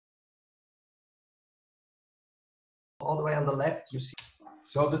all the way on the left, you see.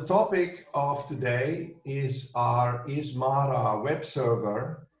 So the topic of today is our ISMARA web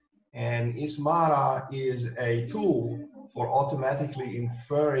server. And ISMARA is a tool for automatically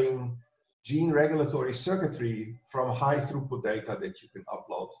inferring gene regulatory circuitry from high throughput data that you can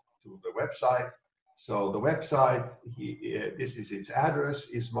upload to the website. So the website, this is its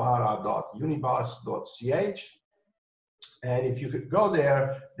address, ismara.unibus.ch. And if you could go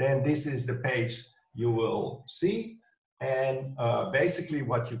there, then this is the page you will see. And basically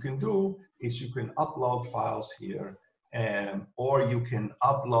what you can do is you can upload files here, or you can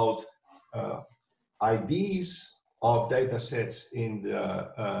upload IDs of data sets in the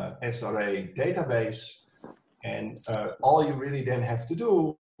SRA database. And all you really then have to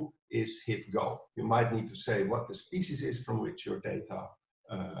do is hit go. You might need to say what the species is from which your data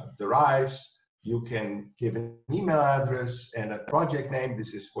derives. You can give an email address and a project name.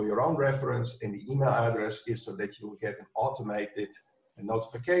 This is for your own reference. And the email address is so that you will get an automated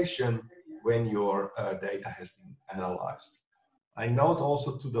notification when your data has been analyzed. I note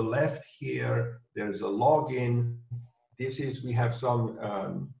also to the left here, there's a login. This is, we have some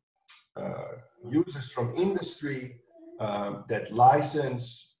users from industry that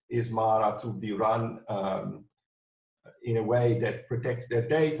license ISMARA to be run in a way that protects their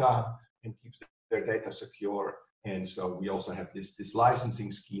data and keeps their data secure. And so we also have this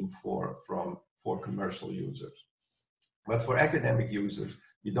licensing scheme for commercial users. But for academic users,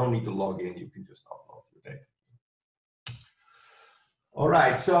 you don't need to log in, you can just upload your data. All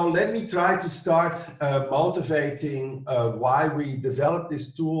right, so let me try to start motivating why we developed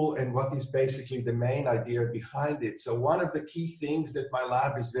this tool and what is basically the main idea behind it. So one of the key things that my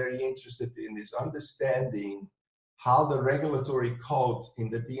lab is very interested in is understanding how the regulatory code in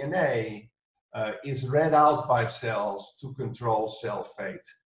the DNA is read out by cells to control cell fate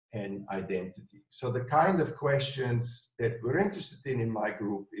and identity. So the kind of questions that we're interested in my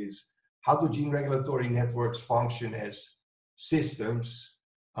group is, how do gene regulatory networks function as systems?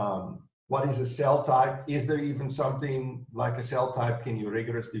 What is a cell type? Is there even something like a cell type? Can you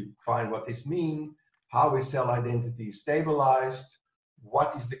rigorously define what this means? How is cell identity stabilized?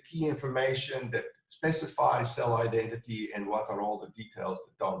 What is the key information that specifies cell identity, and what are all the details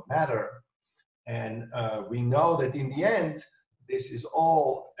that don't matter? And we know that in the end, this is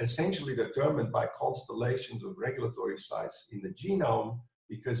all essentially determined by constellations of regulatory sites in the genome,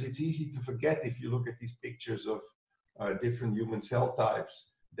 because it's easy to forget if you look at these pictures of different human cell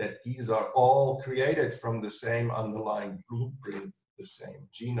types, that these are all created from the same underlying blueprint, the same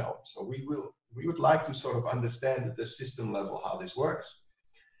genome. So we would like to sort of understand at the system level how this works.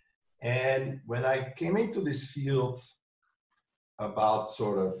 And when I came into this field about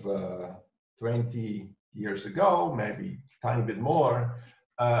sort of 20 years ago, maybe a tiny bit more,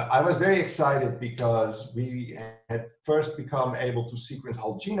 I was very excited because we had first become able to sequence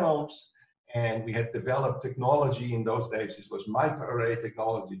whole genomes, and we had developed technology in those days. This was microarray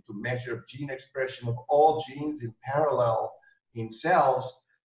technology to measure gene expression of all genes in parallel in cells.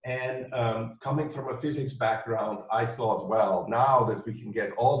 And coming from a physics background, I thought, well, now that we can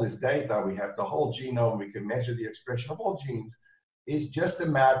get all this data, we have the whole genome, we can measure the expression of all genes, it's just a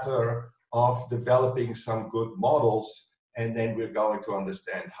matter of developing some good models, and then we're going to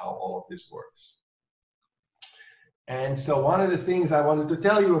understand how all of this works. And so one of the things I wanted to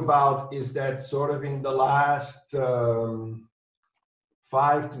tell you about is that sort of in the last 5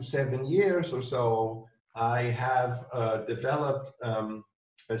 to 7 years or so, I have developed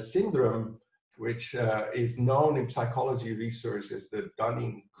a syndrome which is known in psychology research as the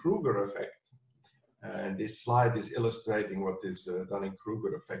Dunning-Kruger effect. And this slide is illustrating what this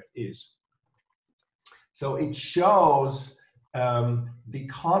Dunning-Kruger effect is. So it shows the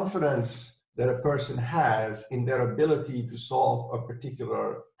confidence that a person has in their ability to solve a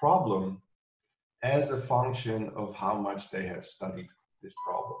particular problem as a function of how much they have studied this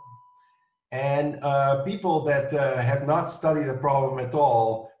problem. And people that have not studied a problem at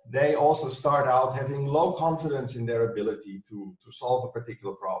all, they also start out having low confidence in their ability to solve a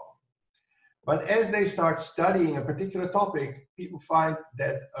particular problem. But as they start studying a particular topic, people find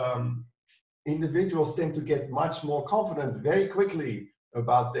that individuals tend to get much more confident very quickly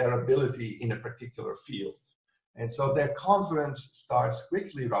about their ability in a particular field. And so their confidence starts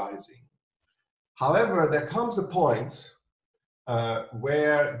quickly rising. However, there comes a point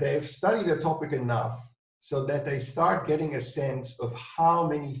where they've studied a topic enough so that they start getting a sense of how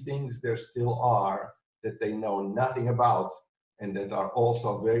many things there still are that they know nothing about, and that are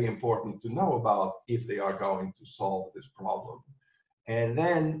also very important to know about if they are going to solve this problem. And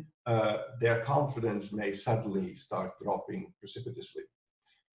then their confidence may suddenly start dropping precipitously.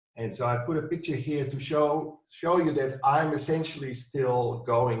 And so I put a picture here to show you that I'm essentially still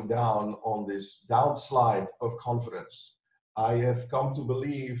going down on this downslide of confidence. I have come to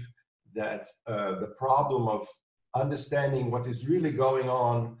believe that the problem of understanding what is really going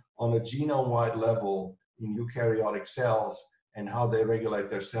on a genome-wide level in eukaryotic cells and how they regulate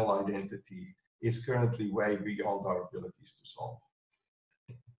their cell identity is currently way beyond our abilities to solve.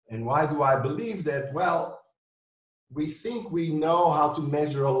 And why do I believe that? Well, we think we know how to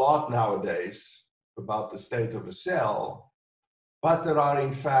measure a lot nowadays about the state of a cell, but there are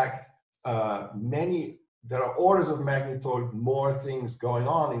in fact there are orders of magnitude more things going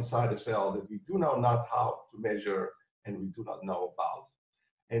on inside a cell that we do not know how to measure and we do not know about.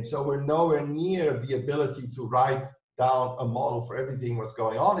 And so we're nowhere near the ability to write down a model for everything what's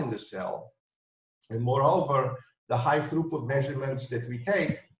going on in the cell. And moreover, the high throughput measurements that we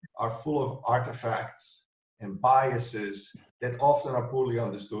take are full of artifacts and biases that often are poorly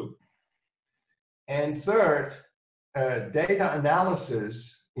understood. And third, data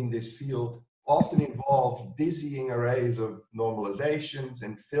analysis in this field often involves dizzying arrays of normalizations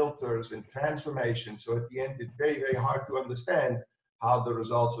and filters and transformations. So at the end, it's very, very hard to understand how the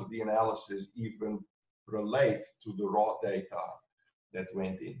results of the analysis even relate to the raw data that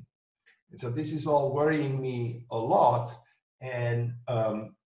went in. And so this is all worrying me a lot. And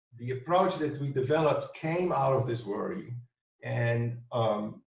the approach that we developed came out of this worry and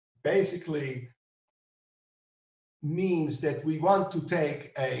basically means that we want to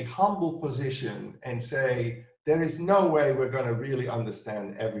take a humble position and say, there is no way we're going to really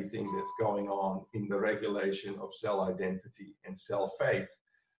understand everything that's going on in the regulation of cell identity and cell fate.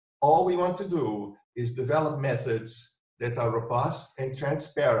 All we want to do is develop methods that are robust and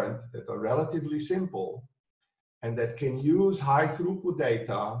transparent, that are relatively simple, and that can use high throughput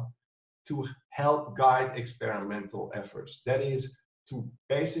data to help guide experimental efforts. That is, to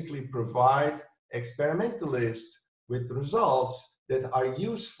basically provide experimentalists with results that are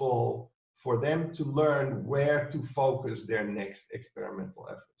useful for them to learn where to focus their next experimental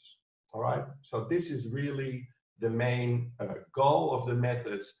efforts. All right, so this is really the main goal of the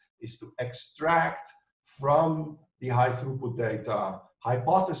methods, is to extract from the high throughput data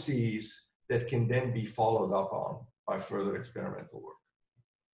hypotheses that can then be followed up on by further experimental work.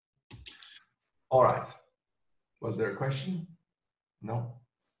 All right, was there a question? No?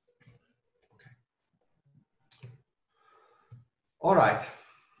 Okay. All right,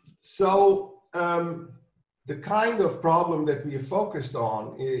 so the kind of problem that we have focused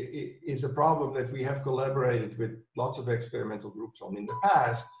on is a problem that we have collaborated with lots of experimental groups on in the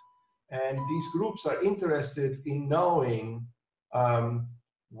past. And these groups are interested in knowing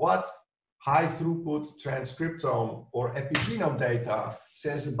what high throughput transcriptome or epigenome data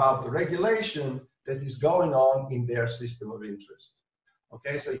says about the regulation that is going on in their system of interest.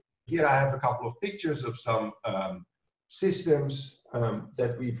 Okay, so here I have a couple of pictures of some systems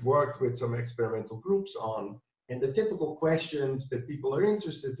that we've worked with some experimental groups on. And the typical questions that people are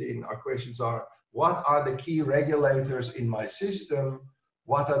interested in are questions are, what are the key regulators in my system?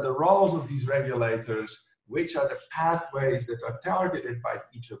 What are the roles of these regulators? Which are the pathways that are targeted by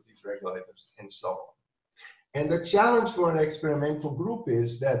each of these regulators, and so on. And the challenge for an experimental group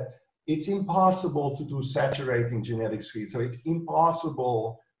is that it's impossible to do saturating genetic screens. So it's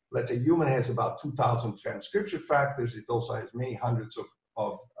impossible. Let's say a human has about 2,000 transcription factors. It also has many hundreds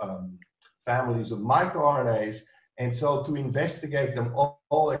of families of microRNAs. And so to investigate them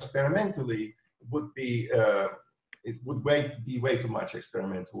all experimentally would be, it would be way too much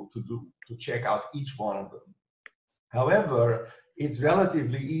experimental to check out each one of them. However, it's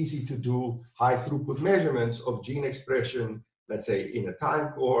relatively easy to do high throughput measurements of gene expression, let's say in a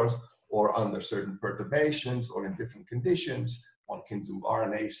time course or under certain perturbations or in different conditions. One can do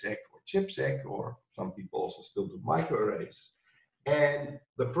RNA-seq or ChIP-seq, or some people also still do microarrays. And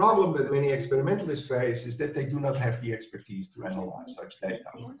the problem that many experimentalists face is that they do not have the expertise to analyze such data.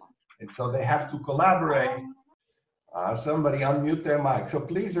 And so they have to collaborate. Somebody unmute their mic. So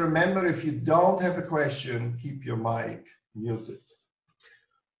please remember, if you don't have a question, keep your mic muted.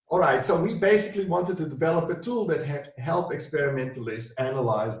 All right, so we basically wanted to develop a tool that help experimentalists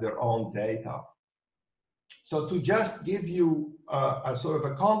analyze their own data. So to just give you a sort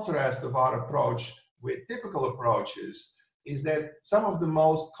of a contrast of our approach with typical approaches, is that some of the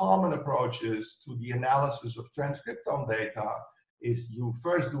most common approaches to the analysis of transcriptome data is you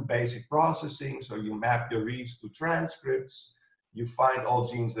first do basic processing, so you map your reads to transcripts, you find all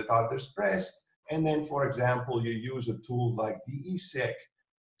genes that are expressed, and then, for example, you use a tool like DE-seq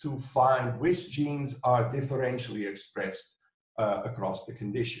to find which genes are differentially expressed across the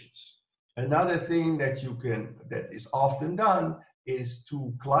conditions. Another thing that is often done is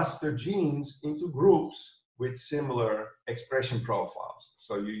to cluster genes into groups with similar expression profiles.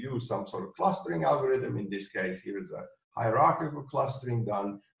 So you use some sort of clustering algorithm. In this case, here is a hierarchical clustering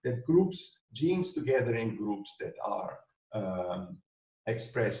done that groups genes together in groups that are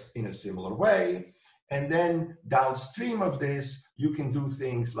expressed in a similar way. And then downstream of this, you can do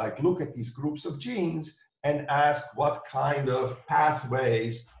things like look at these groups of genes and ask what kind of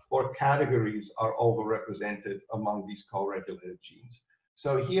pathways or categories are overrepresented among these co-regulated genes.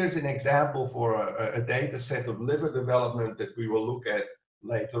 So here's an example for a data set of liver development that we will look at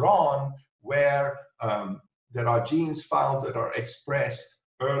later on, where there are genes found that are expressed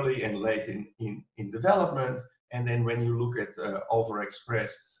early and late in development. And then when you look at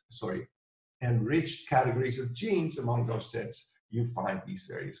enriched categories of genes among those sets, you find these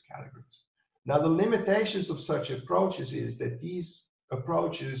various categories. Now, the limitations of such approaches is that these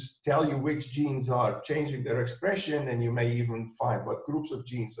approaches tell you which genes are changing their expression, and you may even find what groups of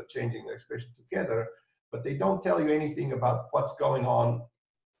genes are changing their expression together, but they don't tell you anything about what's going on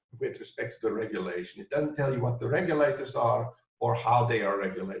with respect to the regulation. It doesn't tell you what the regulators are or how they are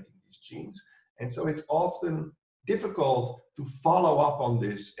regulating these genes. And so it's often difficult to follow up on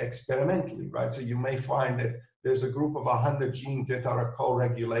this experimentally, right? So you may find that there's a group of 100 genes that are a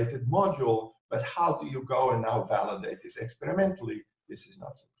co-regulated module, but how do you go and now validate this experimentally? This is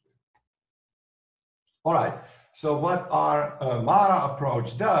not so clear. All right, so what our MARA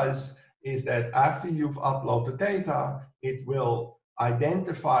approach does is that after you've uploaded the data, it will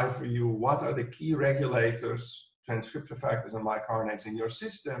identify for you what are the key regulators, transcription factors, and microRNAs in your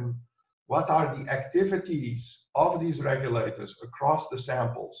system, what are the activities of these regulators across the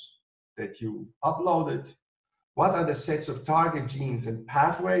samples that you uploaded, what are the sets of target genes and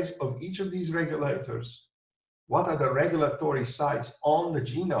pathways of each of these regulators, what are the regulatory sites on the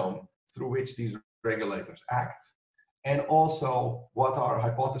genome through which these regulators act, and also what are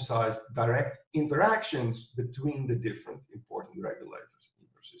hypothesized direct interactions between the different important regulators in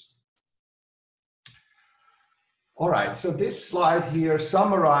your system. All right, so this slide here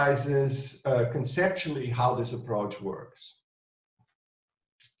summarizes conceptually how this approach works.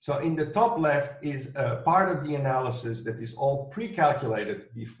 So in the top left is a part of the analysis that is all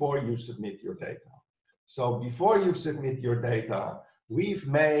pre-calculated before you submit your data. So before you submit your data, we've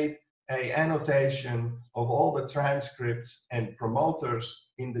made an annotation of all the transcripts and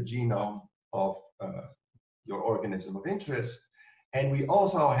promoters in the genome of your organism of interest. And we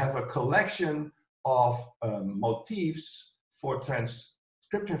also have a collection of motifs for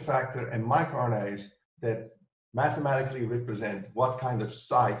transcription factor and microRNAs that mathematically represent what kind of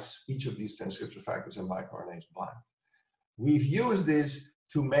sites each of these transcription factors and microRNAs bind. We've used this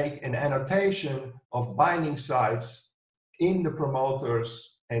to make an annotation of binding sites in the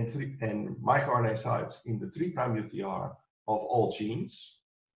promoters and microRNA sites in the 3' UTR of all genes.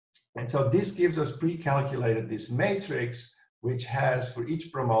 And so this gives us pre-calculated this matrix, which has for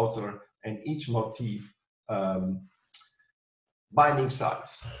each promoter and each motif binding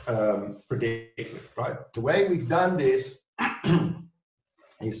sites predicted, right? The way we've done this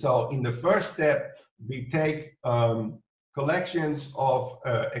is, so in the first step, we take collections of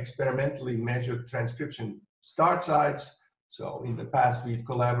experimentally measured transcription start sites. So in the past, we've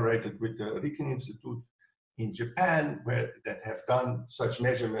collaborated with the Riken Institute in Japan, that have done such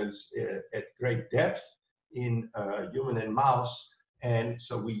measurements at great depth in human and mouse. And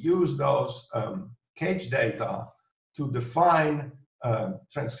so we use those cage data to define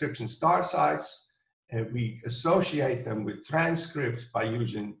transcription start sites, and we associate them with transcripts by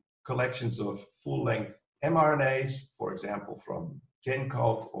using collections of full-length mRNAs, for example, from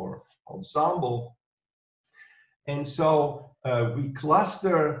GenCode or Ensemble. And so we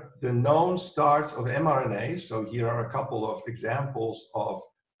cluster the known starts of mRNAs. So here are a couple of examples of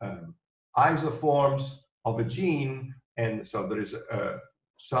isoforms of a gene. And so there is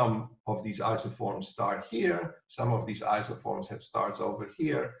some of these isoforms start here, some of these isoforms have starts over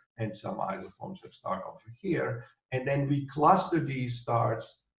here, and some isoforms have start over here. And then we cluster these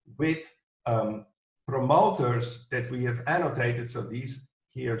starts with promoters that we have annotated. So these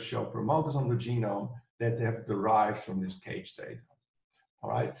here show promoters on the genome that have derived from this cage data. All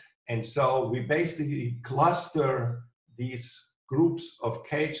right. And so we basically cluster these groups of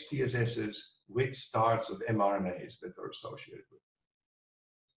cage TSSs with starts of mRNAs that are associated with.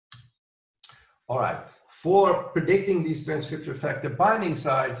 All right. For predicting these transcription factor binding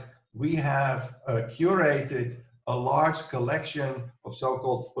sites, we have curated a large collection of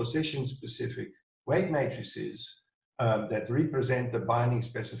so-called position-specific weight matrices that represent the binding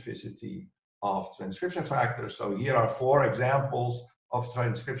specificity of transcription factors. So here are 4 examples of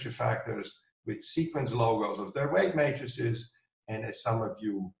transcription factors with sequence logos of their weight matrices. And as some of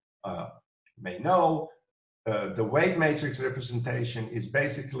you may know, the weight matrix representation is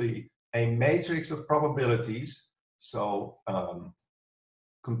basically a matrix of probabilities. So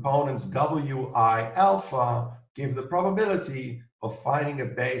components Wi alpha give the probability of finding a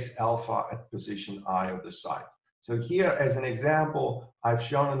base alpha at position I of the site. So here, as an example, I've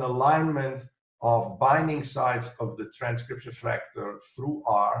shown an alignment of binding sites of the transcription factor through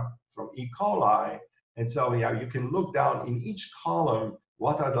R from E. coli. And so yeah, you can look down in each column,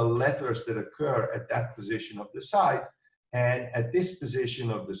 what are the letters that occur at that position of the site? And at this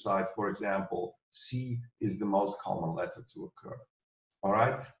position of the site, for example, C is the most common letter to occur. All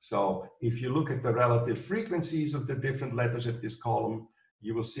right, so if you look at the relative frequencies of the different letters at this column,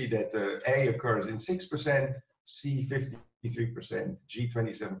 you will see that A occurs in 6%, C 53%, G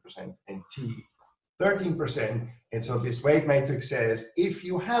 27%, and T 13%. And so this weight matrix says, if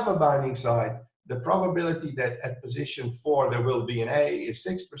you have a binding site, the probability that at position 4 there will be an A is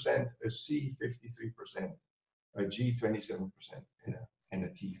 6%, a C 53%, a G 27%, and a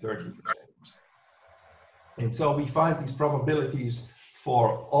T 13%. And so we find these probabilities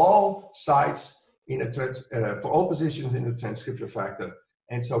for all sites in a for all positions in the transcription factor.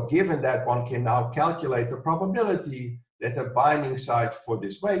 And so given that, one can now calculate the probability that the binding site for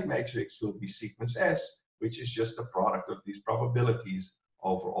this weight matrix will be sequence S, which is just the product of these probabilities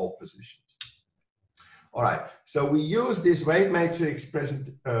over all positions. All right, so we use this weight matrix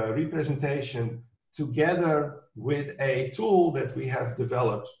representation together with a tool that we have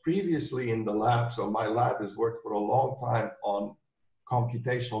developed previously in the lab. So my lab has worked for a long time on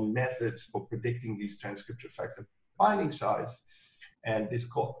computational methods for predicting these transcription factor binding sites. And this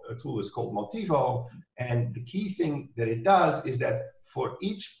tool is called Motivo. And the key thing that it does is that for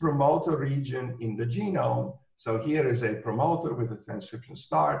each promoter region in the genome, so here is a promoter with a transcription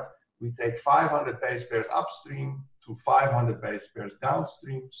start, we take 500 base pairs upstream to 500 base pairs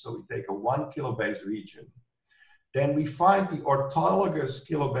downstream. So we take a 1 kilobase region. Then we find the orthologous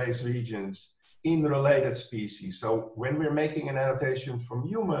kilobase regions in related species. So when we're making an annotation from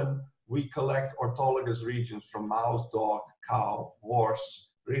human, we collect orthologous regions from mouse, dog, cow, horse,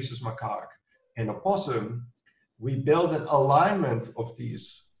 rhesus macaque, and opossum. We build an alignment of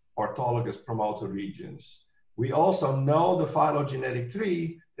these orthologous promoter regions. We also know the phylogenetic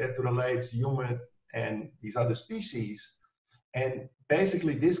tree that relates human and these other species. And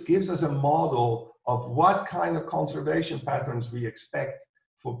basically this gives us a model of what kind of conservation patterns we expect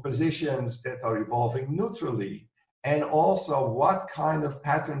for positions that are evolving neutrally, and also what kind of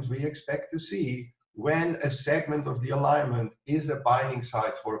patterns we expect to see when a segment of the alignment is a binding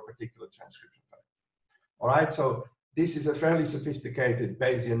site for a particular transcription factor. All right, so this is a fairly sophisticated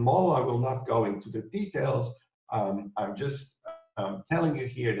Bayesian model. I will not go into the details. I'm just telling you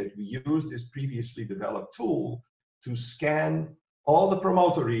here that we use this previously developed tool to scan all the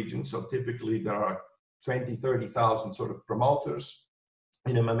promoter regions. So typically there are 20, 30,000 sort of promoters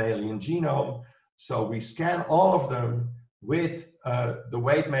in a mammalian genome. So we scan all of them with the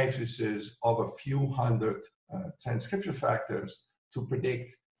weight matrices of a few hundred transcription factors to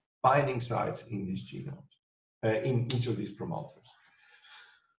predict binding sites in these genomes, in each of these promoters.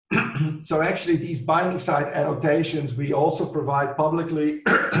 So actually these binding site annotations we also provide publicly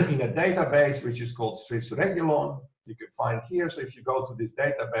in a database which is called Swiss Regulon. You can find here. So if you go to this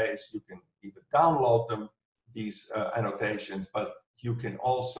database, you can either download them, these annotations, but you can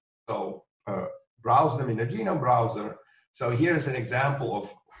also browse them in a genome browser. So here's an example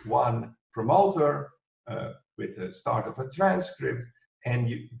of one promoter with the start of a transcript,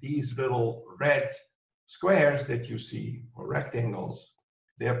 and these little red squares that you see, or rectangles,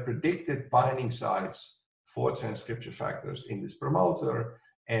 they're predicted binding sites for transcription factors in this promoter.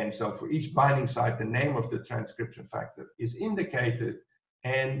 And so for each binding site, the name of the transcription factor is indicated,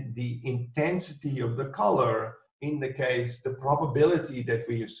 and the intensity of the color indicates the probability that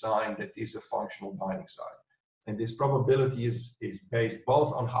we assign that is a functional binding site. And this probability is based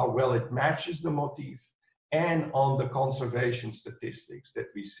both on how well it matches the motif and on the conservation statistics that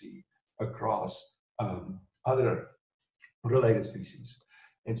we see across other related species.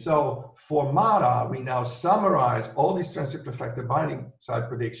 And so for MARA, we now summarize all these transcription factor binding site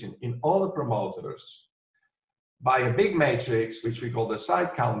prediction in all the promoters by a big matrix, which we call the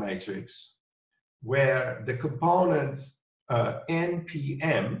site count matrix, where the component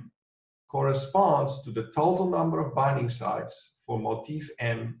NPM corresponds to the total number of binding sites for motif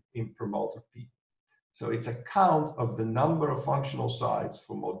M in promoter P. So it's a count of the number of functional sites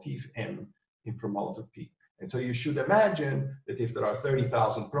for motif M in promoter P. And so you should imagine that if there are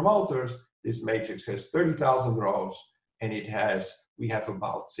 30,000 promoters, this matrix has 30,000 rows, and we have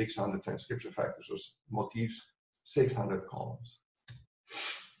about 600 transcription factors or motifs, 600 columns.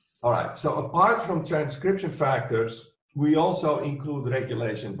 All right, so apart from transcription factors, we also include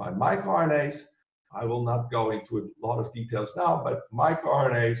regulation by microRNAs. I will not go into a lot of details now, but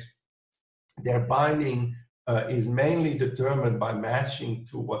microRNAs, their binding is mainly determined by matching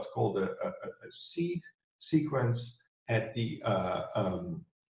to what's called a seed sequence at the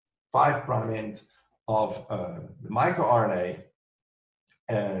 5' end of the microRNA,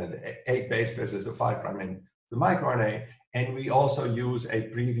 and 8 base pairs is a 5' end the microRNA, and we also use a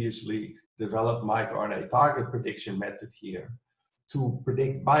previously developed microRNA target prediction method here to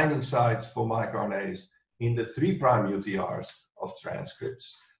predict binding sites for microRNAs in the 3' UTRs of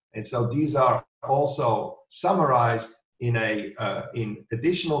transcripts. And so these are also summarized in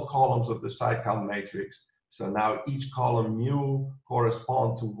additional columns of the site count matrix. So now each column mu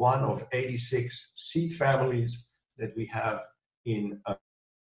corresponds to one of 86 seed families that we have in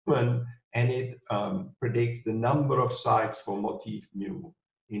human, and it predicts the number of sites for motif mu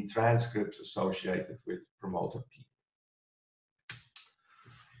in transcripts associated with promoter P.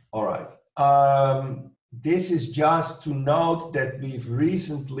 All right. This is just to note that we've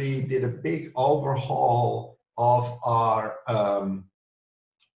recently did a big overhaul of our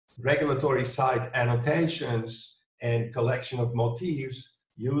regulatory site annotations and collection of motifs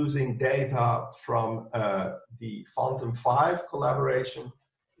using data from the Phantom 5 collaboration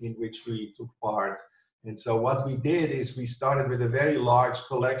in which we took part. And so what we did is we started with a very large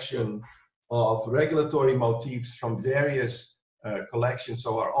collection of regulatory motifs from various collections,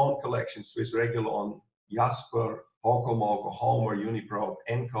 so our own collections, Swiss Regulon, Jasper, Hokomoko, Homer, Uniprobe,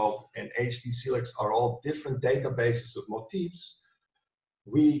 ENCODE, and HT-Silex are all different databases of motifs.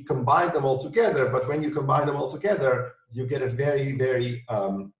 We combine them all together, but when you combine them all together, you get a very, very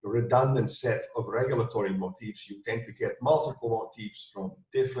redundant set of regulatory motifs. You tend to get multiple motifs from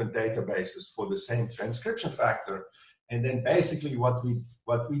different databases for the same transcription factor. And then basically what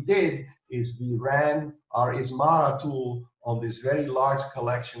we did is we ran our ISMARA tool on this very large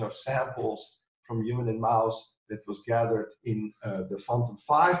collection of samples from human and mouse that was gathered in the Phantom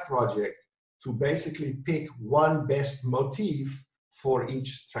 5 project to basically pick one best motif for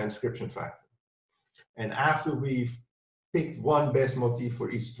each transcription factor. And after we've picked one best motif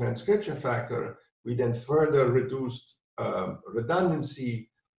for each transcription factor, we then further reduced redundancy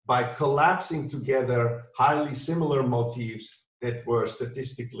by collapsing together highly similar motifs that were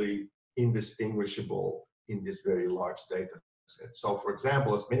statistically indistinguishable in this very large data set. So for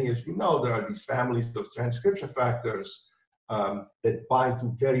example, as many as you know, there are these families of transcription factors that bind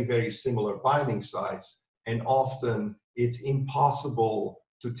to very, very similar binding sites, and often it's impossible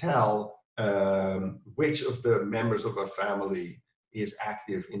to tell which of the members of a family is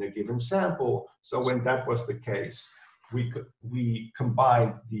active in a given sample. So when that was the case, we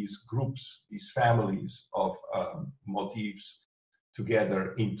combined these groups, these families of motifs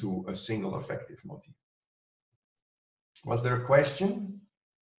together into a single effective motif. Was there a question?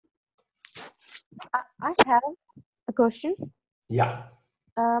 I have a question. Yeah.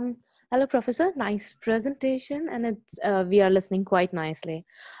 Hello, Professor. Nice presentation, and it's we are listening quite nicely.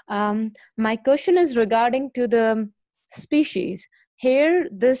 My question is regarding to the species. Here,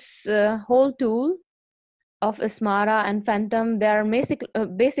 this whole tool of ISMARA and Phantom, they are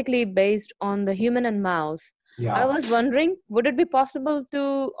basically based on the human and mouse. Yeah. I was wondering, would it be possible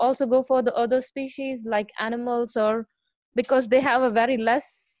to also go for the other species like animals, or because they have a very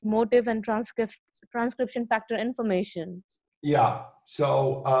less motif and transcription factor information? Yeah,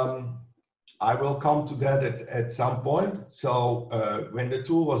 so I will come to that at some point. So when the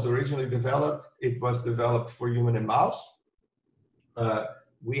tool was originally developed, it was developed for human and mouse.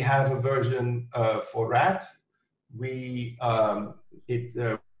 We have a version for rat. We have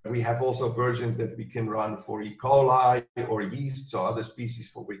also versions that we can run for E. coli or yeast, so other species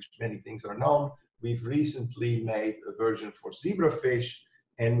for which many things are known. We've recently made a version for zebrafish,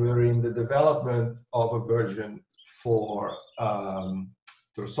 and we're in the development of a version for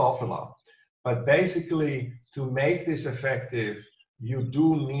Drosophila. But basically, to make this effective, you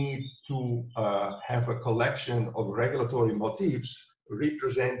do need to have a collection of regulatory motifs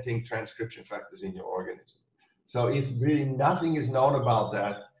representing transcription factors in your organism. So if really nothing is known about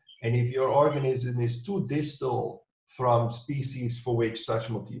that, and if your organism is too distal from species for which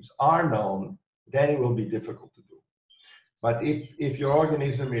such motifs are known, then it will be difficult to do. But if your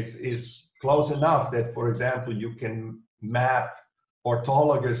organism is close enough that, for example, you can map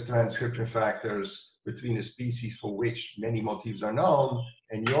orthologous transcription factors between a species for which many motifs are known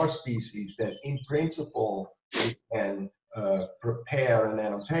and your species, then in principle, you can prepare an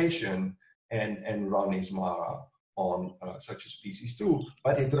annotation and run ISMARA on such a species too,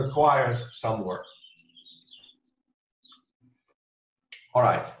 but it requires some work. All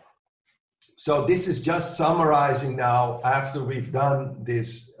right. So this is just summarizing now, after we've done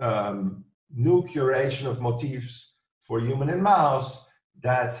this new curation of motifs for human and mouse,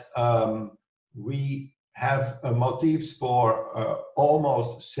 that we have motifs for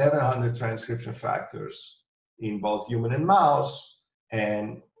almost 700 transcription factors in both human and mouse,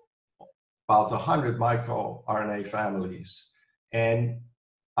 and about 100 microRNA families. And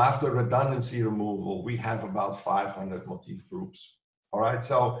after redundancy removal, we have about 500 motif groups. All right,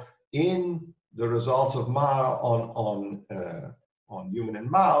 so in the results of MARA on human and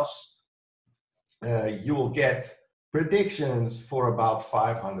mouse, you will get predictions for about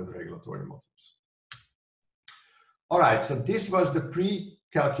 500 regulatory motifs. All right, so this was the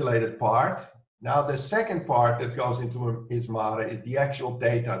pre-calculated part. Now the second part that goes into ISMARA is the actual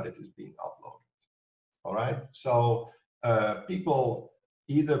data that is being uploaded. All right, so people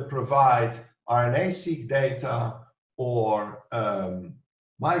either provide RNA-seq data or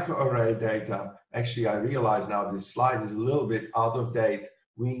microarray data. Actually, I realize now this slide is a little bit out of date.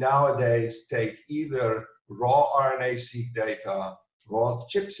 We nowadays take either raw RNA-seq data, raw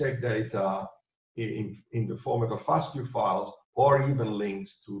ChIP-seq data in the format of FASTQ files, or even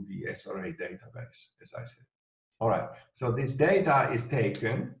links to the SRA database, as I said. All right, so this data is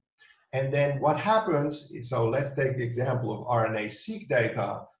taken, and then what happens is, so let's take the example of RNA-seq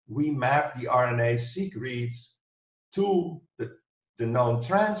data. We map the RNA-seq reads to the known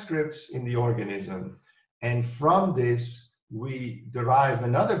transcripts in the organism, and from this we derive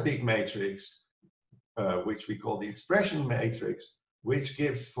another big matrix, which we call the expression matrix, which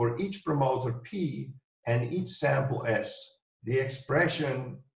gives for each promoter P and each sample S the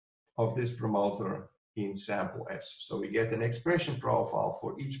expression of this promoter in sample S. So we get an expression profile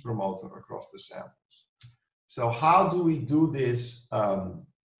for each promoter across the samples. So how do we do this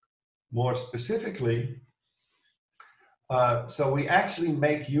more specifically? So we actually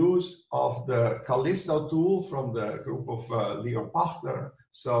make use of the Callisto tool from the group of Leo Pachter.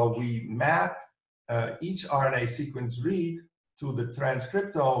 So we map each RNA sequence read to the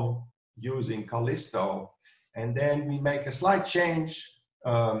transcriptome using Callisto. And then we make a slight change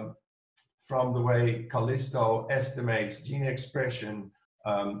from the way Callisto estimates gene expression,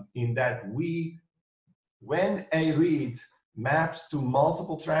 in that when a read maps to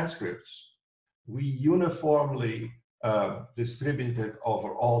multiple transcripts, we uniformly distribute it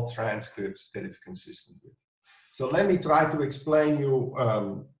over all transcripts that it's consistent with. So let me try to explain you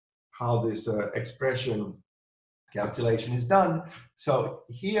how this expression calculation is done. So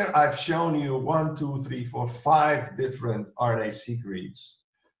here I've shown you 1, 2, 3, 4, 5 different RNA-seq reads.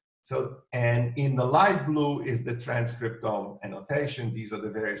 So, and in the light blue is the transcriptome annotation. These are the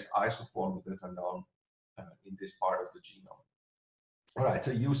various isoforms that are known in this part of the genome. All right,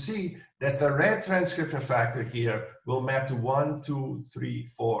 so you see that the red transcription factor here will map to 1, 2, 3,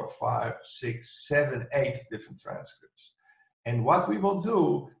 4, 5, 6, 7, 8 different transcripts. And what we will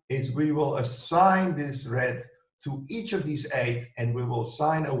do is we will assign this red to each of these 8, and we will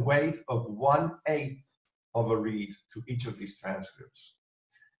assign a weight of 1/8 of a read to each of these transcripts.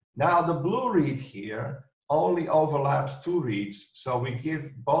 Now the blue read here only overlaps 2 reads, so we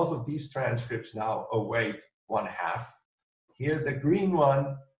give both of these transcripts now a weight 1/2. Here the green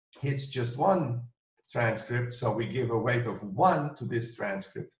one hits just 1 transcript, so we give a weight of 1 to this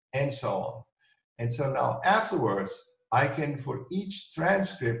transcript, and so on. And so now afterwards, I can, for each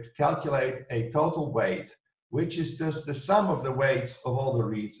transcript, calculate a total weight, which is just the sum of the weights of all the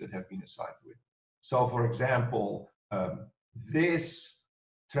reads that have been assigned to it. So for example, this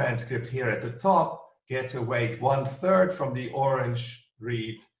transcript here at the top gets a weight 1/3 from the orange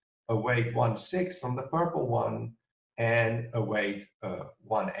read, a weight 1/6 from the purple one, and a weight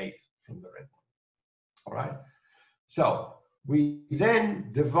 1/8 from the red one. All right? So we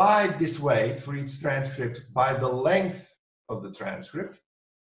then divide this weight for each transcript by the length of the transcript.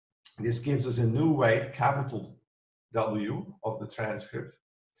 This gives us a new weight, capital W, of the transcript.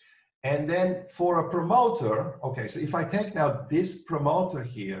 And then for a promoter, okay, so if I take now this promoter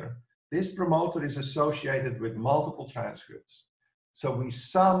here, this promoter is associated with multiple transcripts. So we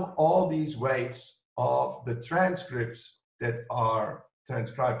sum all these weights of the transcripts that are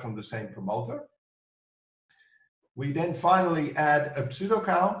transcribed from the same promoter. We then finally add a pseudo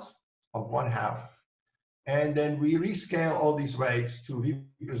count of 1/2. And then we rescale all these weights to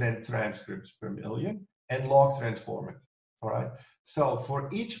represent transcripts per million and log transform it. All right. So for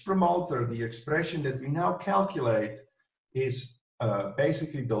each promoter, the expression that we now calculate is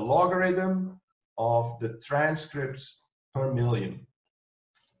basically the logarithm of the transcripts per million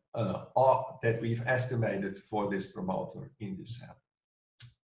that we've estimated for this promoter in this sample.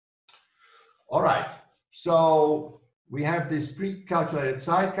 All right. So we have this pre-calculated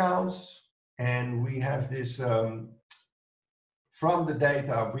side counts, and we have this, from the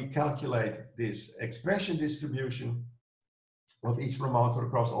data, we calculate this expression distribution of each promoter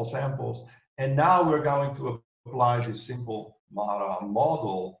across all samples. And now we're going to apply this simple ISMARA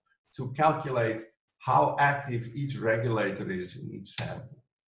model to calculate how active each regulator is in each sample.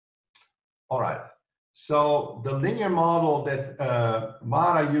 All right, so the linear model that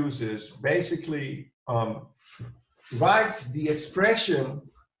ISMARA uses basically writes the expression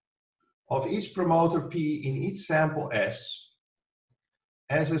of each promoter P in each sample S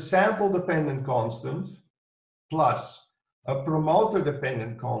as a sample-dependent constant plus a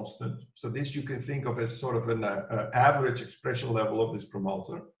promoter-dependent constant. So this you can think of as sort of an average expression level of this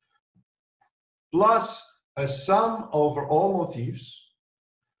promoter, plus a sum over all motifs,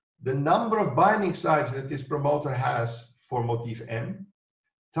 the number of binding sites that this promoter has for motif M,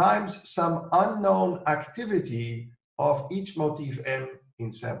 times some unknown activity of each motif M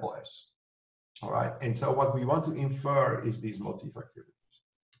in sample S. All right, and so what we want to infer is these motif activities.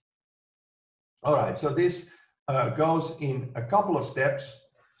 All right, so this goes in a couple of steps.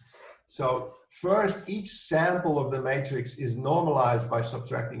 So first, each sample of the matrix is normalized by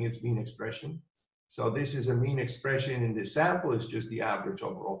subtracting its mean expression. So this is a mean expression in this sample, it's just the average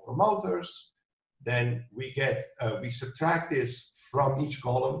over all promoters. Then we get, we subtract this from each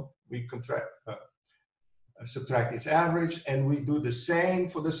column, we subtract its average, and we do the same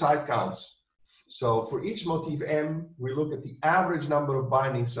for the site counts. So for each motif M, we look at the average number of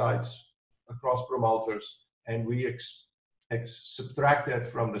binding sites across promoters, and we subtract that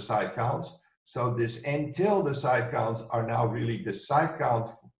from the site counts. So this N tilde site counts are now really the site count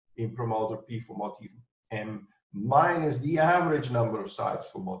in promoter P for motif M minus the average number of sites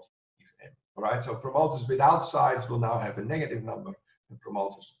for motif M. All right, so promoters without sites will now have a negative number, and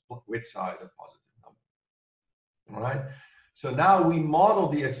promoters with site a positive number. All right, so now we model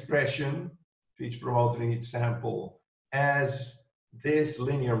the expression for each promoter in each sample as this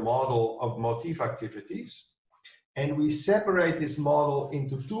linear model of motif activities, and we separate this model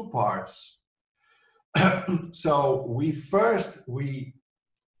into two parts. So we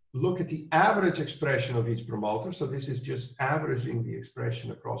look at the average expression of each promoter. So this is just averaging the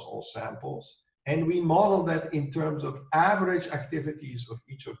expression across all samples. And we model that in terms of average activities of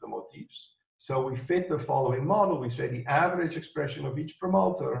each of the motifs. So we fit the following model. We say the average expression of each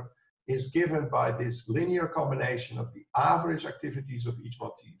promoter is given by this linear combination of the average activities of each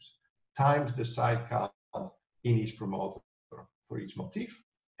motif times the site count in each promoter for each motif.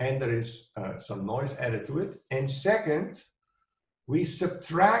 And there is some noise added to it. And second, we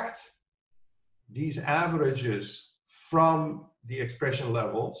subtract these averages from the expression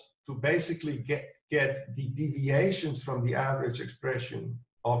levels to basically get the deviations from the average expression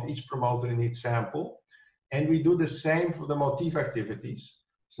of each promoter in each sample. And we do the same for the motif activities.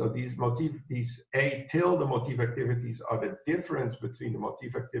 So these A tilde motif activities are the difference between the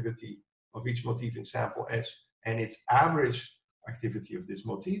motif activity of each motif in sample S and its average activity of this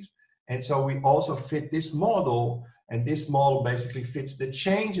motif. And so we also fit this model, and this model basically fits the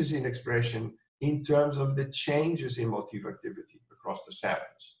changes in expression in terms of the changes in motif activity across the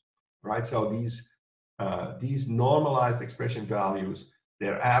samples, right? So these normalized expression values,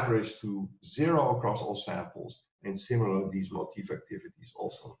 they're averaged to 0 across all samples, and similarly, these motif activities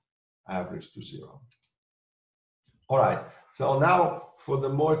also average to 0. All right, so now for the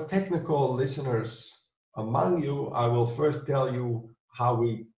more technical listeners among you, I will first tell you how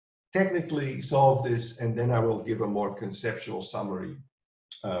we technically solve this, and then I will give a more conceptual summary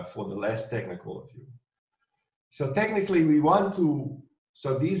for the less technical of you. So technically, we want to,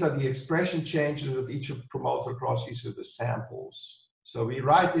 so these are the expression changes of each promoter across each of the samples. So we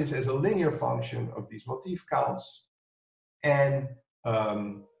write this as a linear function of these motif counts and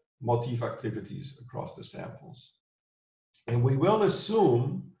motif activities across the samples. And we will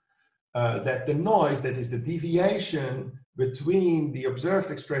assume that the noise, that is the deviation between the observed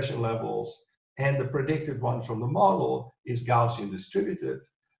expression levels and the predicted one from the model, is Gaussian distributed.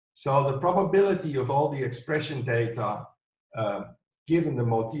 So the probability of all the expression data given the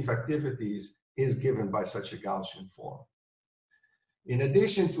motif activities is given by such a Gaussian form. In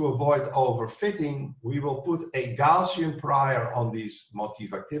addition, to avoid overfitting, we will put a Gaussian prior on these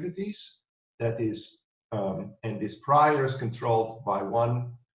motif activities. That is, and this prior is controlled by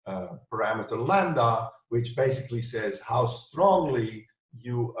one parameter lambda, which basically says how strongly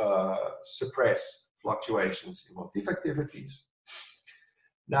you suppress fluctuations in motif activities.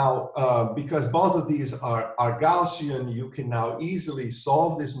 Now, because both of these are Gaussian, you can now easily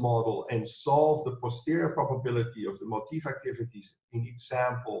solve this model and solve the posterior probability of the motif activities in each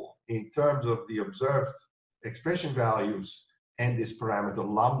sample in terms of the observed expression values and this parameter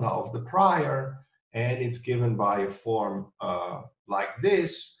lambda of the prior, and it's given by a form like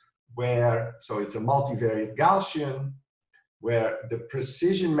this, where, so it's a multivariate Gaussian, where the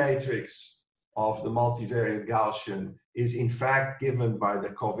precision matrix of the multivariate Gaussian is in fact given by the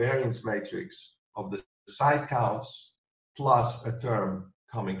covariance matrix of the site counts plus a term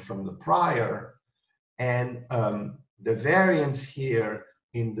coming from the prior. And the variance here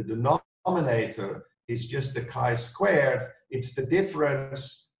in the denominator is just the chi-squared. It's the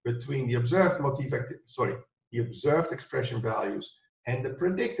difference between the observed the observed expression values and the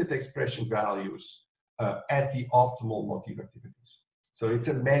predicted expression values at the optimal motif activities. So it's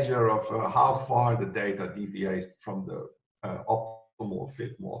a measure of how far the data deviates from the optimal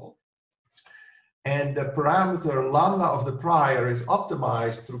fit model. And the parameter lambda of the prior is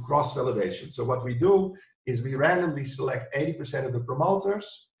optimized through cross-validation. So what we do is we randomly select 80% of the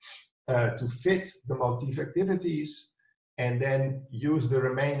promoters to fit the motif activities, and then use the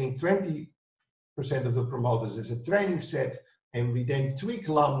remaining 20% of the promoters as a training set, and we then tweak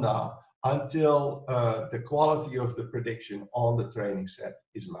lambda until the quality of the prediction on the training set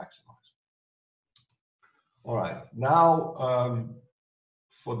is maximized. All right, now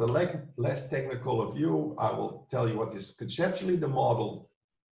for the less technical of you, I will tell you what is conceptually the model.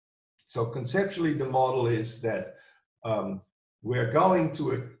 So conceptually, the model is that we're going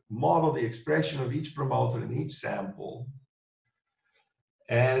to model the expression of each promoter in each sample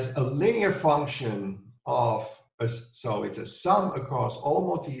as a linear function of, so it's a sum across all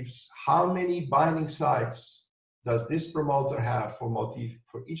motifs. How many binding sites does this promoter have for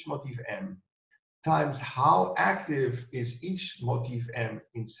each motif M, times how active is each motif M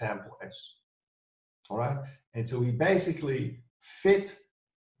in sample S. All right, and so we basically fit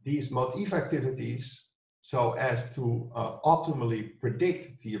these motif activities so as to optimally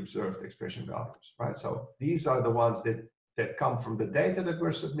predict the observed expression values, right? So these are the ones that come from the data that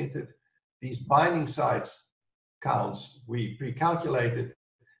were submitted. These binding sites counts we pre-calculated,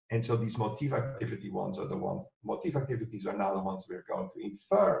 and so these motif activity ones are the ones, motif activities are now the ones we're going to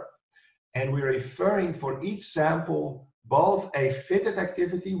infer. And we're inferring for each sample both a fitted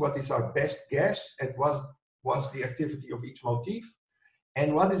activity, what is our best guess at was the activity of each motif,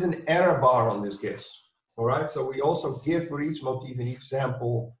 and what is an error bar on this guess. All right, so we also give for each motif in each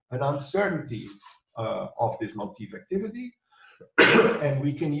sample an uncertainty of this motif activity, and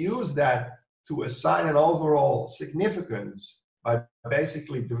we can use that to assign an overall significance by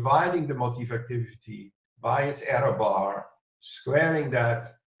basically dividing the motif activity by its error bar, squaring that,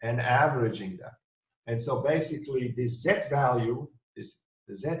 and averaging that. And so basically this Z value,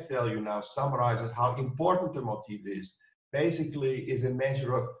 the Z value now summarizes how important the motif is. Basically is a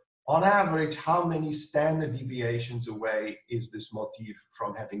measure of, on average, how many standard deviations away is this motif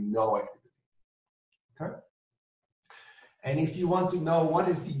from having no activity. Okay? And if you want to know what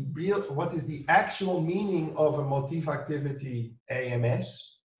is the actual meaning of a motif activity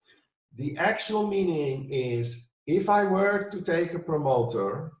AMS, the actual meaning is, if I were to take a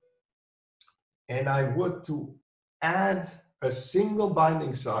promoter and I would to add a single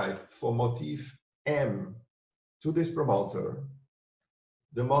binding site for motif M to this promoter,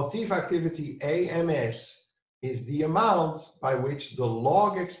 the motif activity AMS is the amount by which the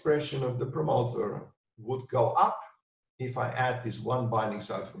log expression of the promoter would go up if I add this one binding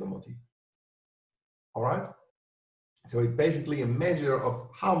site for the motif. All right? So it's basically a measure of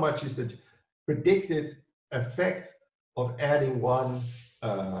how much is the predicted effect of adding one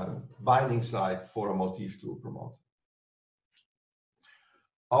binding site for a motif to a promoter.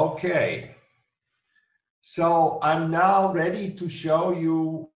 Okay. So I'm now ready to show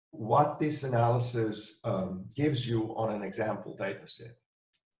you what this analysis gives you on an example data set.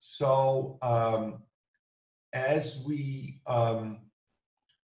 So as we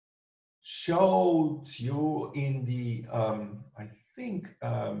showed you in the, I think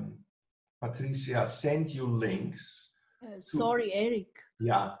Patricia sent you links. Sorry, Eric.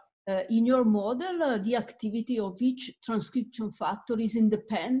 Yeah. In your model, the activity of each transcription factor is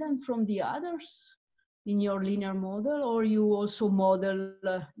independent from the others in your linear model, or you also model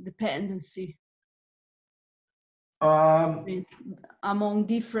dependency among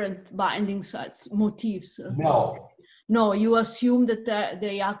different binding sites, motifs? No. No, you assume that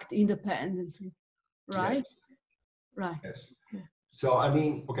they act independently, right? Yes. Right. Yes. Okay. So, I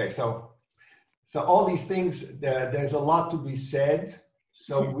mean, okay, so all these things, there's a lot to be said.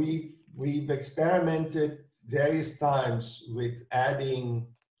 So we've experimented various times with adding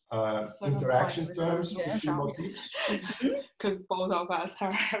interaction terms between motifs. Because both of us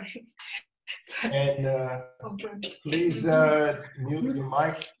are having. And please mute your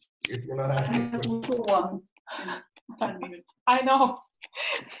mic. if you're not asking. One. 10 minutes. I know.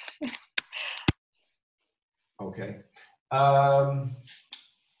 Okay.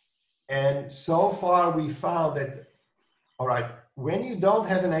 And so far we found that, all right, when you don't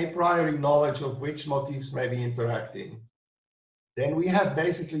have an a priori knowledge of which motifs may be interacting, then we have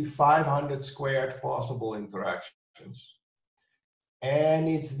basically 500 squared possible interactions. And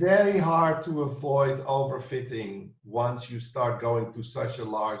it's very hard to avoid overfitting once you start going to such a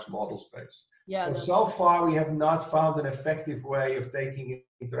large model space. Yeah, So far we have not found an effective way of taking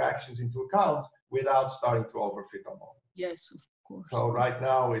interactions into account without starting to overfit our model. yes, of course. So right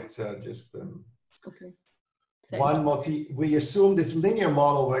now it's just okay. one motif. We assume this linear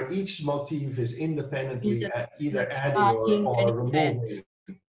model where each motif is independently either adding or removing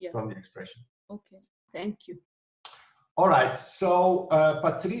from the expression. Okay, thank you. All right, so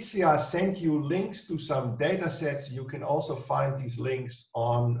Patricia sent you links to some data sets. You can also find these links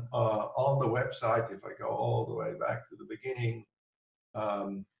on the website. If I go all the way back to the beginning.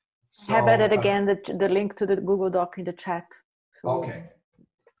 I have added again the link to the Google Doc in the chat. So okay.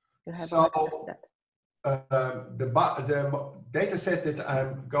 You have so access to that. the data set that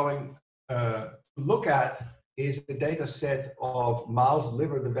I'm going to look at is the data set of mouse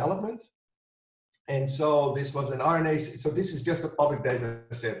liver development. And so this was an RNA, so this is just a public data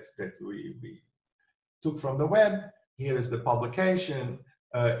set that we took from the web. Here is the publication.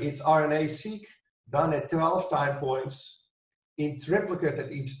 It's RNA-seq done at 12 time points in triplicate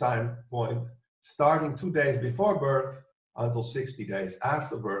at each time point, starting 2 days before birth until 60 days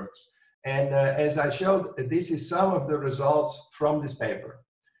after birth. And as I showed, this is some of the results from this paper.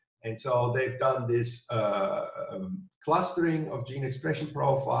 And so they've done this clustering of gene expression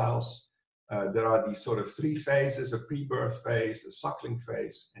profiles. There are these sort of 3 phases: a pre-birth phase, a suckling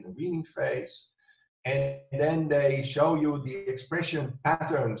phase, and a weaning phase. And then they show you the expression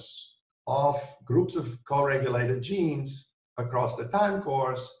patterns of groups of co-regulated genes across the time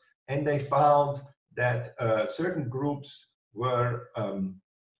course. And they found that certain groups were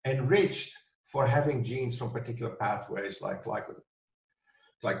enriched for having genes from particular pathways like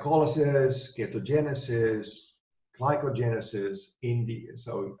glycolysis, ketogenesis, glycogenesis in these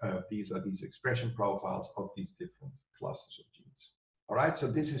are these expression profiles of these different clusters of genes. All right, so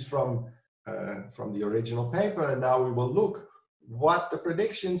this is from the original paper, and now we will look what the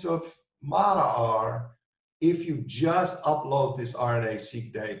predictions of MARA are if you just upload this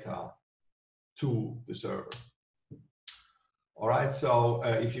RNA-seq data to the server. All right, so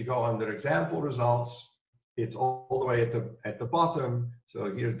if you go under example results, it's all the way at the bottom.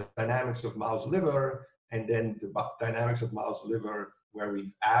 So here's the dynamics of mouse liver, and then the dynamics of mouse liver, where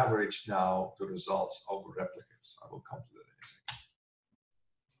we've averaged now the results over replicates. I will come to that in a second.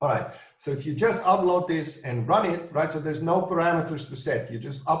 All right, so if you just upload this and run it, right, so there's no parameters to set. You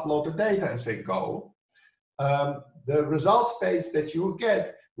just upload the data and say go. The results page that you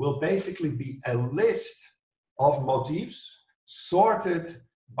get will basically be a list of motifs sorted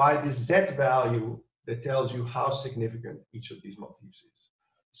by the Z value that tells you how significant each of these motifs is.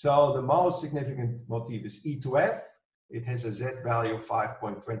 So the most significant motif is E2F. It has a Z value of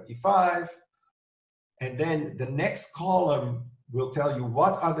 5.25. And then the next column will tell you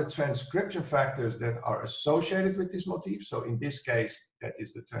what are the transcription factors that are associated with this motif. So in this case, that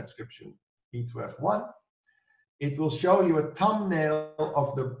is the transcription E2F1. It will show you a thumbnail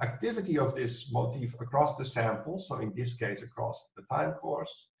of the activity of this motif across the sample. So in this case, across the time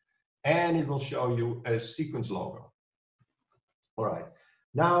course. And it will show you a sequence logo. All right.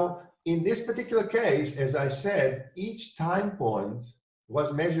 Now, in this particular case, as I said, each time point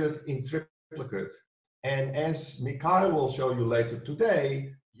was measured in triplicate. And as Mikhail will show you later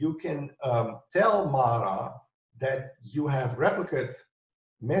today, you can tell MARA that you have replicate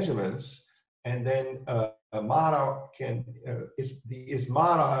measurements, and then MARA can, the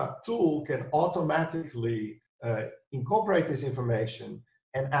ISMARA tool can automatically incorporate this information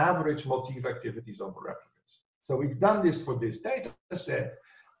and average motif activities over replicates. So we've done this for this data set.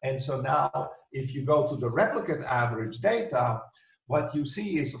 And so now if you go to the replicate average data, what you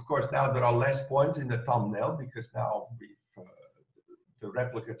see is, of course, now there are less points in the thumbnail because now the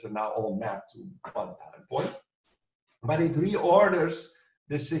replicates are now all mapped to one time point. But it reorders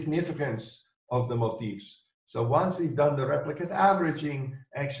the significance of the motifs. So once we've done the replicate averaging,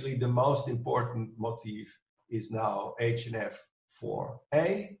 actually the most important motif is now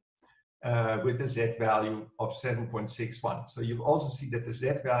HNF4A with the Z value of 7.61. So you also see that the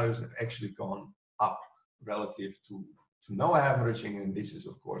Z values have actually gone up relative to no averaging, and this is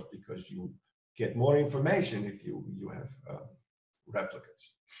of course because you get more information if you have replicates.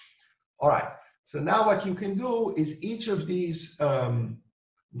 All right, so now what you can do is each of these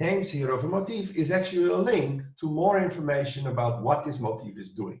names here of a motif is actually a link to more information about what this motif is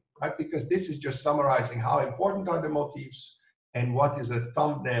doing, right? Because this is just summarizing how important are the motifs and what is a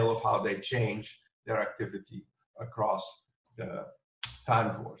thumbnail of how they change their activity across the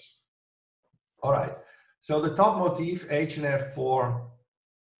time course. All right, so the top motif, HNF4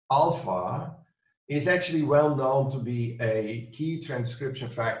 alpha, is actually well known to be a key transcription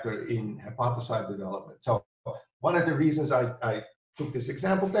factor in hepatocyte development. So one of the reasons I took this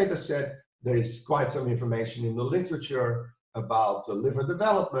example data set, there is quite some information in the literature about liver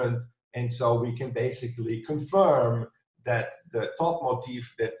development, and so we can basically confirm that the top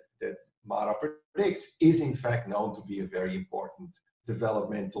motif that MARA predicts is in fact known to be a very important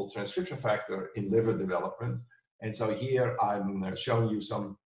developmental transcription factor in liver development. And so here I'm showing you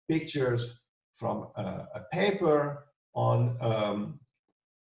some pictures from a paper on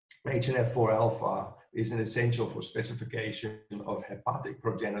HNF4 alpha is an essential for specification of hepatic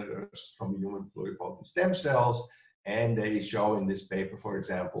progenitors from human pluripotent stem cells. And they show in this paper, for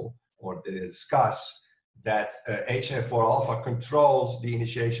example, or they discuss that HNF4 alpha controls the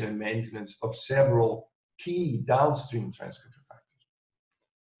initiation and maintenance of several key downstream transcription factors.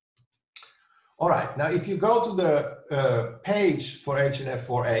 All right, now if you go to the page for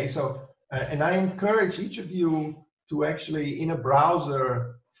HNF4A, so, and I encourage each of you to actually in a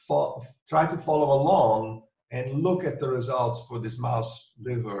browser try to follow along and look at the results for this mouse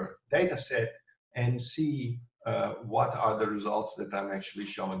liver data set and see what are the results that I'm actually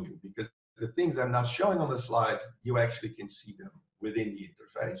showing you, because the things I'm now showing on the slides, you actually can see them within the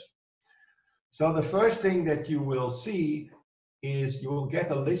interface. So the first thing that you will see is you will get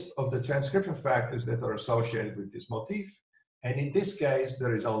a list of the transcription factors that are associated with this motif. And in this case,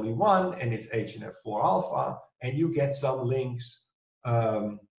 there is only one, and it's HNF4 alpha, and you get some links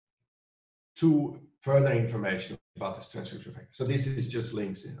to further information about this transcription factor. So this is just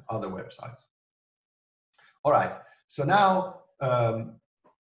links in other websites. All right, so now,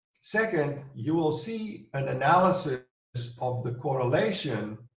 second, you will see an analysis of the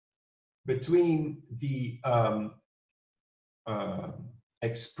correlation between the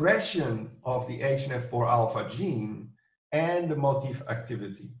expression of the HNF4 alpha gene and the motif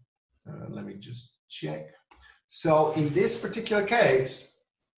activity. Let me just check. So in this particular case,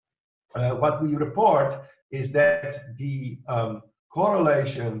 what we report is that the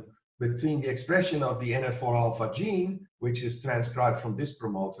correlation between the expression of the NF4 alpha gene, which is transcribed from this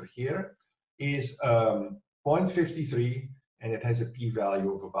promoter here, is 0.53, and it has a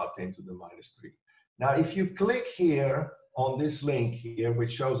p-value of about 10 to the minus 3. Now, if you click here on this link here,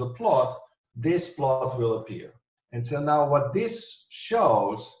 which shows a plot, this plot will appear. And so now what this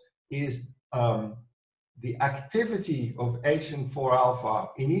shows is the activity of HN4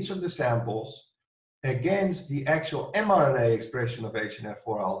 alpha in each of the samples against the actual mRNA expression of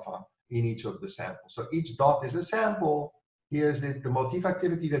HNF4 alpha in each of the samples. So each dot is a sample. Here's the motif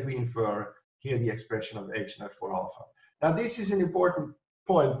activity that we infer. Here the expression of HNF4 alpha. Now this is an important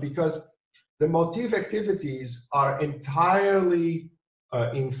point because the motif activities are entirely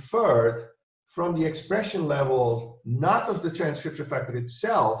inferred from the expression level, not of the transcription factor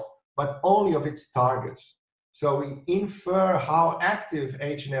itself, but only of its targets. So we infer how active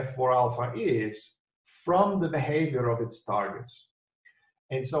HNF4 alpha is from the behavior of its targets.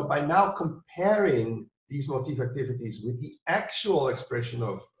 And so by now comparing these motif activities with the actual expression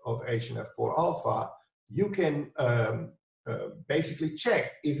of HNF4 alpha, you can basically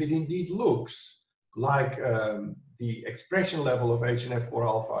check if it indeed looks like the expression level of HNF4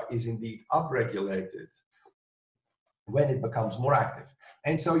 alpha is indeed upregulated when it becomes more active.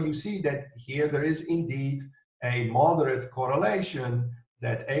 And so you see that here there is indeed a moderate correlation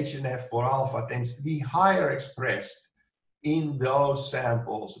that HNF4 alpha tends to be higher expressed in those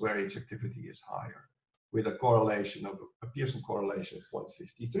samples where its activity is higher, with a correlation of a Pearson correlation of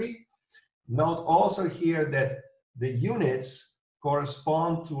 0.53. Note also here that the units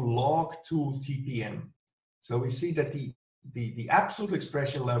correspond to log 2 TPM. So we see that the absolute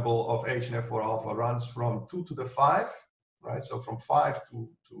expression level of HNF4 alpha runs from 2 to the 5, right? So from 5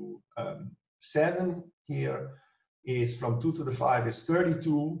 to 7 here is from 2 to the 5 is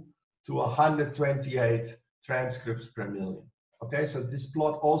 32 to 128 transcripts per million. Okay, so this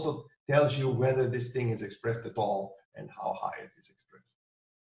plot also tells you whether this thing is expressed at all and how high it is expressed.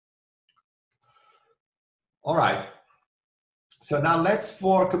 All right, so now let's,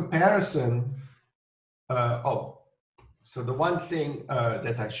 for comparison, so the one thing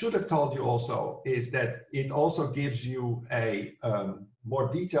that I should have told you also is that it also gives you a more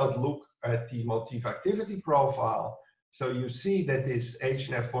detailed look at the motif activity profile. So you see that this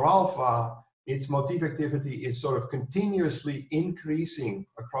HNF4 alpha its motif activity is sort of continuously increasing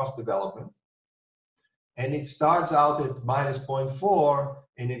across development. And it starts out at -0.4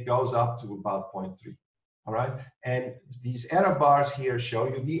 and it goes up to about 0.3. All right. And these error bars here show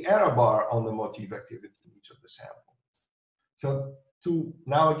you the error bar on the motif activity in each of the sample. So to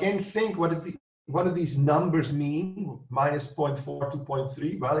now again think, what do these numbers mean? -0.4 to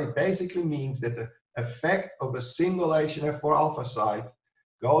 0.3. Well, it basically means that the effect of a single HNF4 alpha site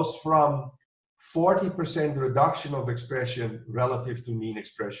goes from 40% reduction of expression relative to mean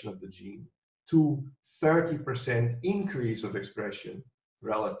expression of the gene to 30% increase of expression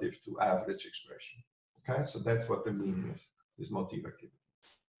relative to average expression. Okay, so that's what the meaning is, this motif activity.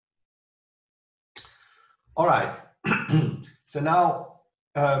 All right, so now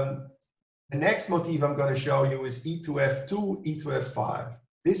the next motif I'm going to show you is E2F2, E2F5.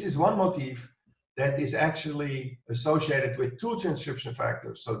 This is one motif that is actually associated with two transcription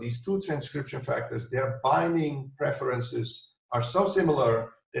factors. So these two transcription factors, their binding preferences are so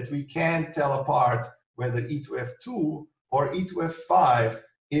similar that we can't tell apart whether E2F2 or E2F5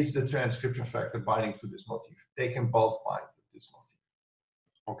 is the transcription factor binding to this motif. They can both bind to this motif.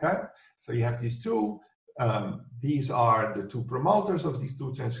 Okay, so you have these two. These are the two promoters of these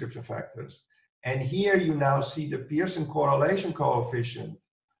two transcription factors. And here you now see the Pearson correlation coefficient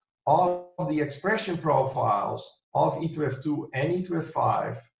of the expression profiles of E2F2 and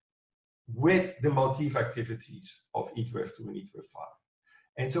E2F5 with the motif activities of E2F2 and E2F5.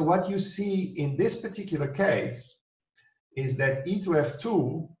 And so what you see in this particular case is that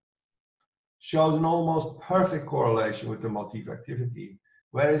E2F2 shows an almost perfect correlation with the motif activity,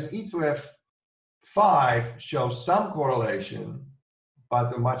 whereas E2F5 shows some correlation,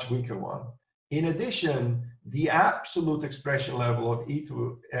 but a much weaker one. In addition, the absolute expression level of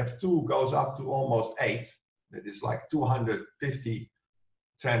E2F2 goes up to almost 8. That is like 250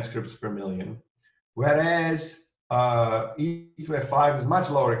 transcripts per million, whereas E2F5 is much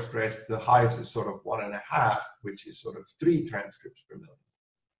lower expressed. The highest is sort of 1.5, which is sort of 3 transcripts per million.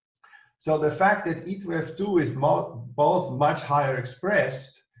 So the fact that E2F2 is both much higher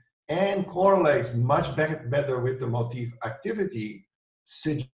expressed and correlates much better with the motif activity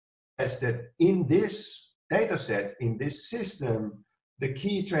suggests that in this data set, in this system, the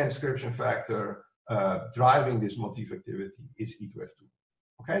key transcription factor driving this motif activity is E2F2.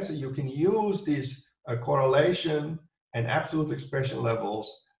 Okay, so you can use this correlation and absolute expression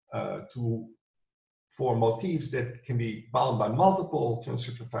levels for motifs that can be bound by multiple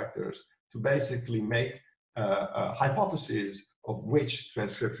transcription factors to basically make a hypothesis of which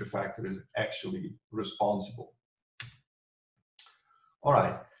transcription factor is actually responsible. All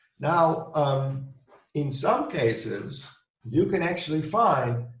right, now in some cases, you can actually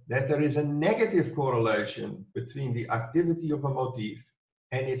find that there is a negative correlation between the activity of a motif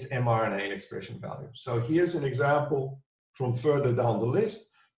and its mRNA expression value. So here's an example from further down the list.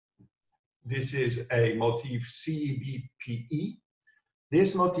 This is a motif CEBPE.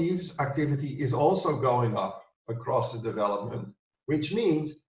 This motif's activity is also going up across the development, which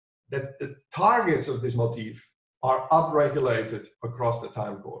means that the targets of this motif are upregulated across the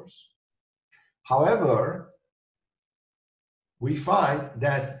time course. However, we find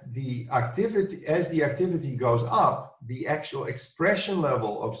that the activity, as the activity goes up, the actual expression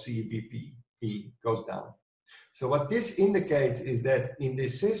level of CEBPE goes down. So what this indicates is that in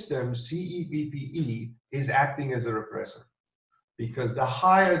this system, CEBPE is acting as a repressor, because the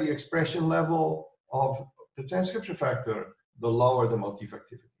higher the expression level of the transcription factor, the lower the motif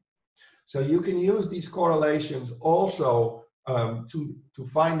activity. So you can use these correlations also to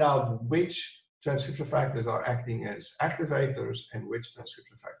find out which transcription factors are acting as activators and which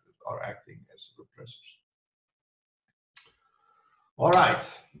transcription factors are acting as repressors. All right.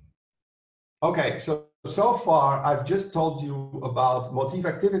 Okay, so far I've just told you about motif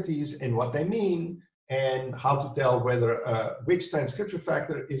activities and what they mean and how to tell whether which transcription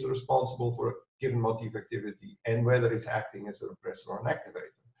factor is responsible for a given motif activity and whether it's acting as a repressor or an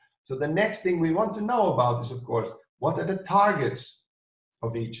activator. So the next thing we want to know about is, of course, what are the targets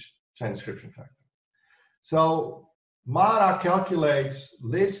of each transcription factor? So MARA calculates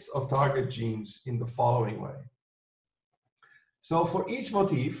lists of target genes in the following way. So for each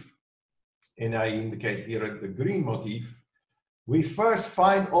motif, and I indicate here the green motif, we first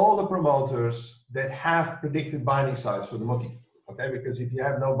find all the promoters that have predicted binding sites for the motif. Okay, because if you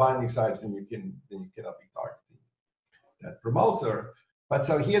have no binding sites, then you cannot be targeting that promoter. But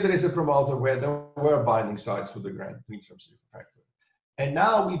so here there is a promoter where there were binding sites for the green transcription factor. And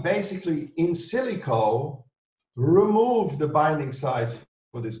now we basically, in silico, remove the binding sites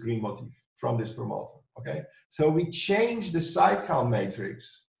for this green motif from this promoter, okay? So we change the site count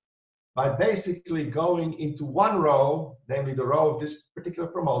matrix by basically going into one row, namely the row of this particular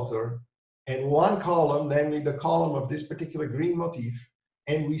promoter, and one column, namely the column of this particular green motif,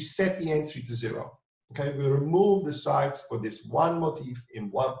 and we set the entry to 0. Okay, we remove the sites for this one motif in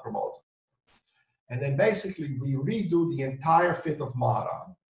one promoter. And then basically we redo the entire fit of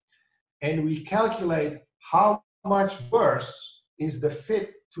MARA, and we calculate how much worse is the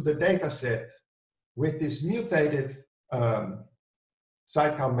fit to the data set with this mutated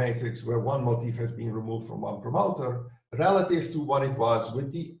site count matrix where one motif has been removed from one promoter relative to what it was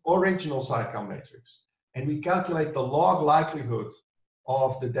with the original site count matrix. And we calculate the log likelihood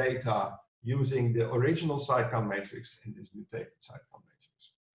of the data using the original site count matrix and this mutated site count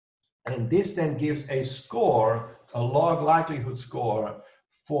matrix. And this then gives a score, a log likelihood score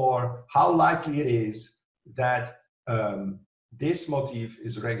for how likely it is that this motif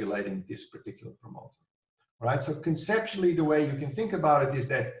is regulating this particular promoter. Right? So conceptually, the way you can think about it is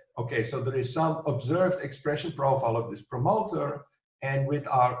that, okay, so there is some observed expression profile of this promoter, and with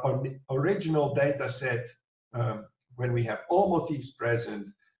our original data set, when we have all motifs present,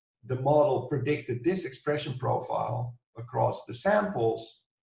 the model predicted this expression profile across the samples.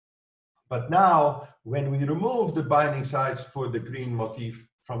 But now, when we remove the binding sites for the green motif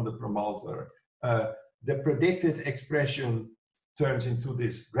from the promoter, the predicted expression turns into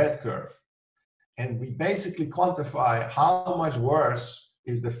this red curve. And we basically quantify how much worse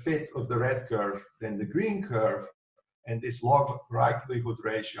is the fit of the red curve than the green curve. And this log likelihood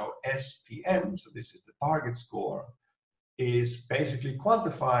ratio, SPM, so this is the target score, is basically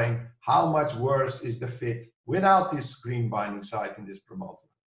quantifying how much worse is the fit without this green binding site in this promoter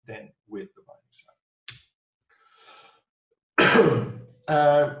than with the binding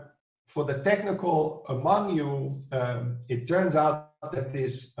site. For the technical among you, it turns out that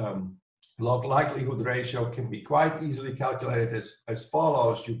this log likelihood ratio can be quite easily calculated as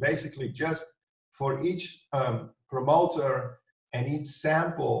follows. You basically just, for each promoter and each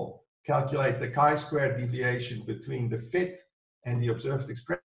sample, calculate the chi-square deviation between the fit and the observed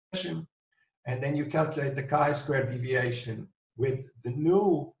expression. And then you calculate the chi-square deviation with the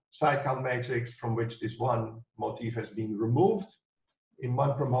new site count matrix from which this one motif has been removed in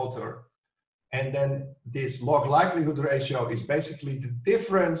one promoter. And then this log likelihood ratio is basically the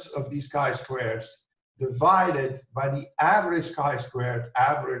difference of these chi-squares divided by the average chi-squared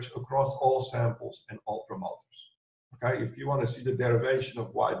average across all samples and all promoters. Okay, if you want to see the derivation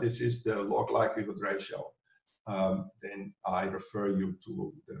of why this is the log likelihood ratio, then I refer you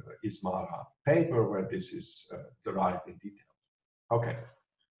to the ISMARA paper where this is derived in detail. Okay,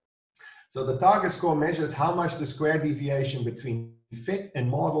 so the target score measures how much the square deviation between fit and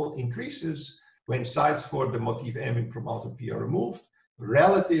model increases when sites for the motif M in promoter P are removed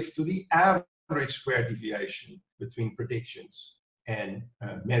relative to the average square deviation between predictions and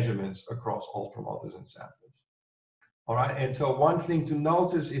measurements across all promoters and samples. All right, and so one thing to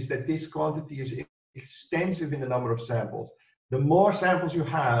notice is that this quantity is extensive in the number of samples. The more samples you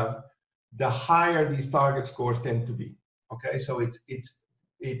have, the higher these target scores tend to be. Okay, so it's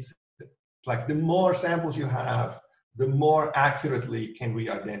like the more samples you have, the more accurately can we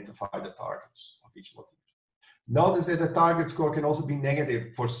identify the targets of each motif. Notice that the target score can also be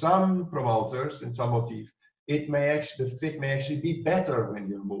negative. For some promoters and some motifs, it may actually, the fit may actually be better when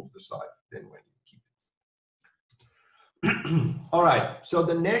you remove the site than when you keep it. All right, so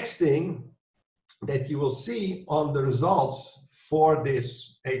the next thing that you will see on the results for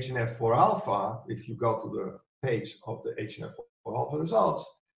this HNF4 alpha, if you go to the page of the HNF4 alpha results,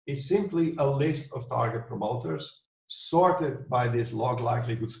 is simply a list of target promoters sorted by this log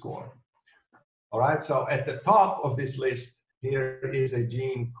likelihood score. All right, so at the top of this list, here is a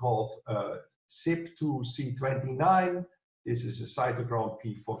gene called CYP2C29. This is a cytochrome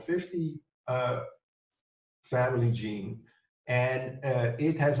P450 family gene, and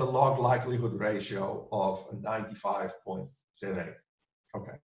it has a log likelihood ratio of 95.78.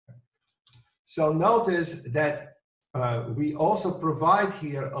 Okay. So notice that we also provide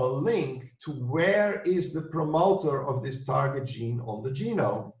here a link to where is the promoter of this target gene on the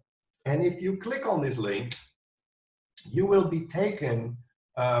genome. And if you click on this link, you will be taken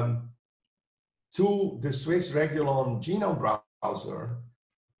to the Swiss Regulon genome browser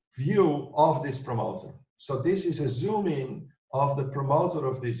view of this promoter. So this is a zoom in of the promoter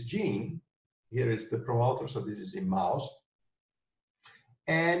of this gene. Here is the promoter, so this is in mouse.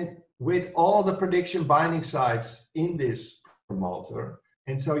 And with all the prediction binding sites in this promoter.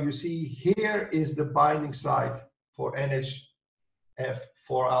 And so you see here is the binding site for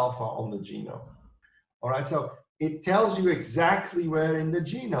NHF4 alpha on the genome. All right, so it tells you exactly where in the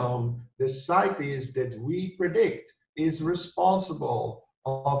genome the site is that we predict is responsible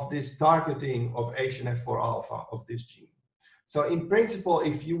of this targeting of HNF4 alpha of this gene. So in principle,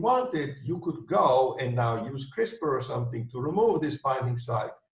 if you wanted, you could go and now use CRISPR or something to remove this binding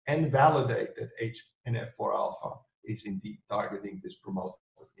site and validate that HNF4 alpha is indeed targeting this promoter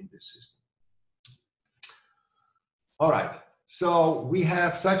in this system. All right, so we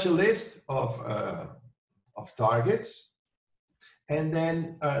have such a list of targets. And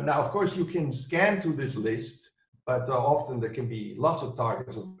then now, of course, you can scan through this list, but often there can be lots of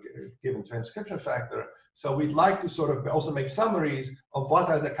targets of a given transcription factor. So we'd like to sort of also make summaries of what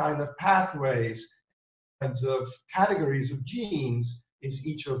are the kind of pathways, kinds of categories of genes is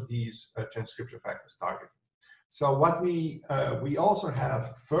each of these transcription factors targeting. So what we also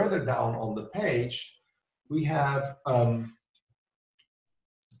have further down on the page, we have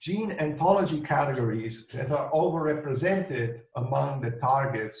gene ontology categories that are overrepresented among the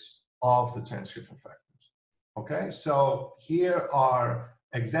targets of the transcription factors. Okay, so here are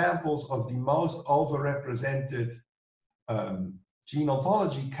examples of the most overrepresented gene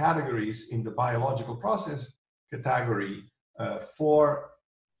ontology categories in the biological process category for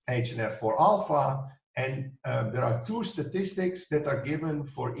HNF4 alpha. And there are two statistics that are given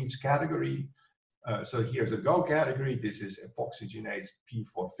for each category. So here's a Go category. This is epoxygenase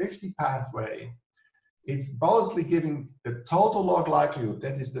P450 pathway. It's mostly giving the total log likelihood,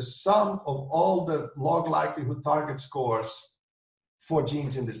 that is the sum of all the log likelihood target scores for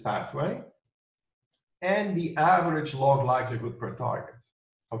genes in this pathway, and the average log likelihood per target.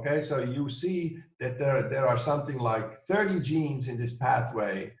 Okay, so you see that there are something like 30 genes in this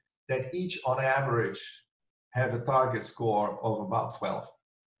pathway that each on average have a target score of about 12.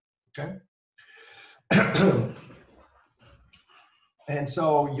 Okay. And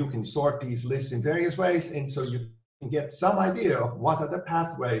so you can sort these lists in various ways, and so you can get some idea of what are the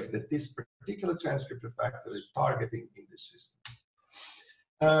pathways that this particular transcription factor is targeting in this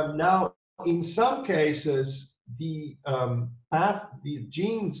system. Now, in some cases, the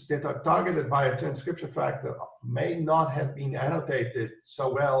genes that are targeted by a transcription factor may not have been annotated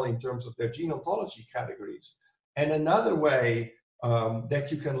so well in terms of their gene ontology categories. And another way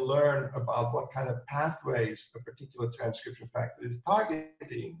that you can learn about what kind of pathways a particular transcription factor is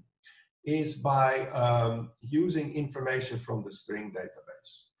targeting is by using information from the string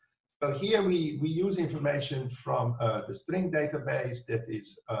database. So here we use information from the string database that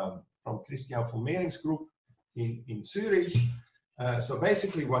is from Christian von Mehring's group in Zurich. So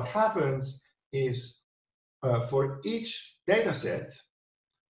basically what happens is for each data set,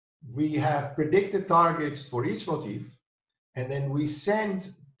 we have predicted targets for each motif, and then we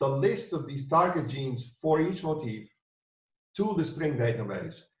send the list of these target genes for each motif to the string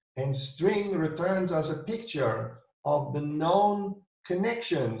database. And string returns us a picture of the known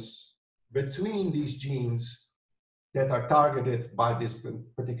connections between these genes that are targeted by this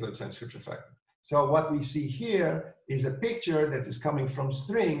particular transcription factor. So what we see here is a picture that is coming from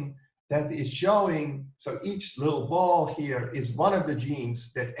string that is showing, so each little ball here is one of the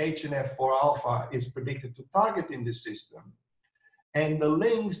genes that HNF4 alpha is predicted to target in this system. And the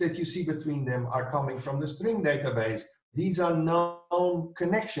links that you see between them are coming from the string database. These are known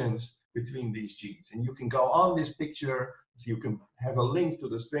connections between these genes. And you can go on this picture, so you can have a link to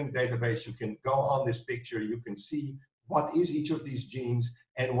the string database. You can go on this picture, you can see what is each of these genes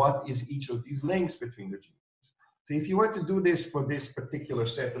and what is each of these links between the genes. So if you were to do this for this particular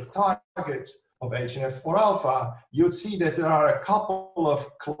set of targets of HNF4 alpha, you'd see that there are a couple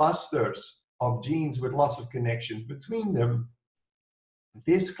of clusters of genes with lots of connections between them.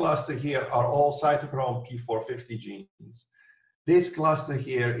 This cluster here are all cytochrome P450 genes. This cluster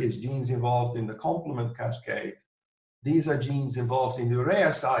here is genes involved in the complement cascade. These are genes involved in the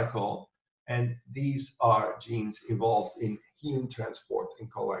urea cycle, and these are genes involved in heme transport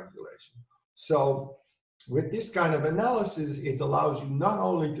and coagulation. So with this kind of analysis, it allows you not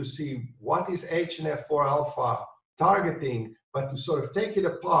only to see what is HNF4 alpha targeting, but to sort of take it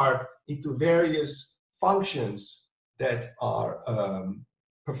apart into various functions that are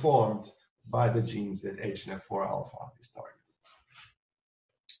performed by the genes that HNF4 alpha is targeting.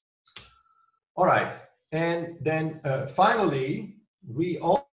 All right, and then finally, we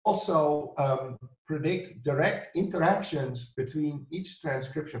also predict direct interactions between each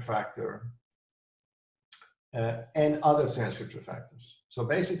transcription factor and other transcription factors. So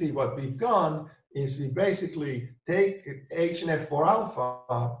basically what we've done is we basically take HNF4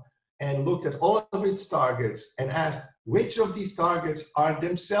 alpha and looked at all of its targets and asked which of these targets are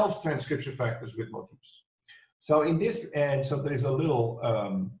themselves transcription factors with motifs. So in this, and so there is a little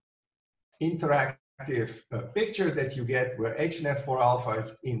interactive picture that you get where HNF4 alpha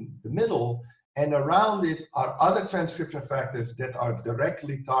is in the middle, and around it are other transcription factors that are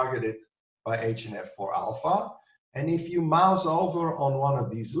directly targeted by HNF4 alpha. And if you mouse over on one of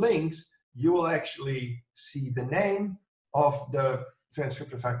these links, you will actually see the name of the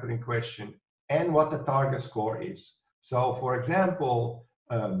transcription factor in question and what the target score is. So for example,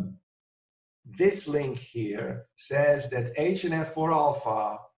 this link here says that HNF4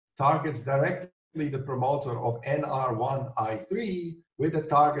 alpha targets directly the promoter of NR1I3 with a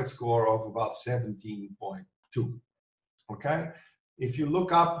target score of about 17.2. Okay? If you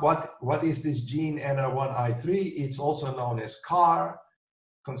look up what is this gene NR1I3, it's also known as CAR,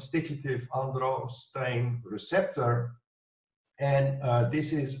 constitutive androstenedione receptor. And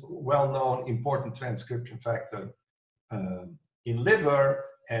this is well-known important transcription factor in liver,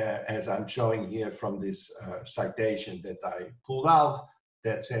 as I'm showing here from this citation that I pulled out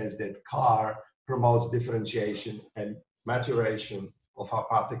that says that CAR promotes differentiation and maturation of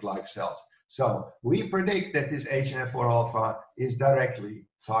hepatic-like cells. So we predict that this HNF4 alpha is directly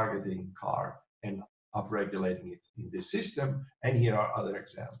targeting CAR and upregulating it in this system. And here are other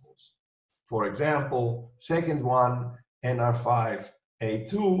examples. For example, second one,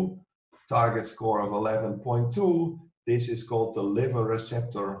 NR5A2, target score of 11.2. This is called the liver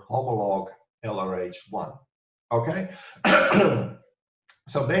receptor homolog LRH1. Okay?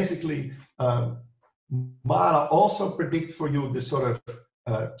 So basically, MARA also predict for you the sort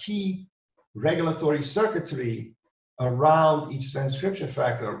of key regulatory circuitry around each transcription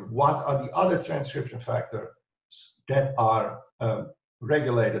factor. What are the other transcription factors that are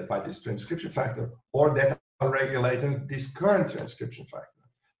regulated by this transcription factor or that are regulating this current transcription factor?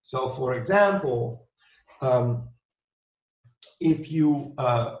 So for example, if you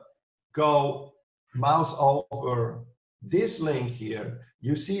go mouse over this link here,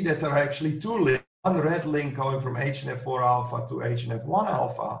 you see that there are actually two links. One red link going from HNF4 alpha to HNF1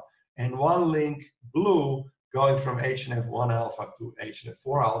 alpha, and one link blue going from HNF1 alpha to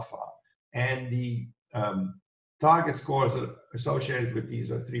HNF4 alpha. And the target scores associated with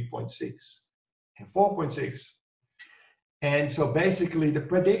these are 3.6 and 4.6. And so basically the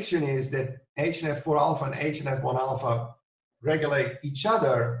prediction is that HNF4 alpha and HNF1 alpha regulate each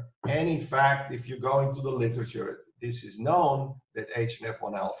other. And in fact, if you go into the literature, this is known that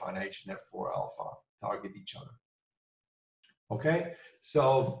HNF1 alpha and HNF4 alpha target each other. Okay,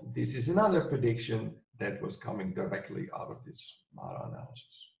 so this is another prediction that was coming directly out of this MARA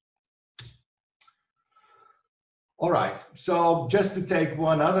analysis. All right, so just to take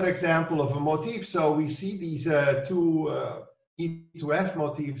one other example of a motif, so we see these two E2F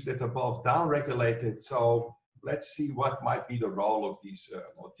motifs that are both downregulated. So let's see what might be the role of these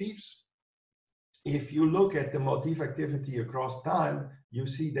motifs. If you look at the motif activity across time, you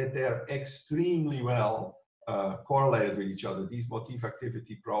see that they're extremely well correlated with each other. These motif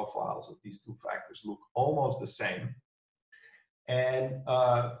activity profiles of these two factors look almost the same. And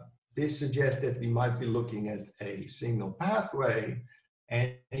this suggests that we might be looking at a signal pathway.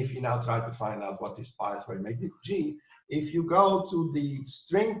 And if you now try to find out what this pathway may be, if you go to the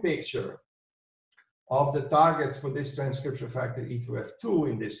string picture of the targets for this transcription factor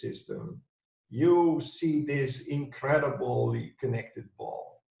E2F2 in this system, you see this incredibly connected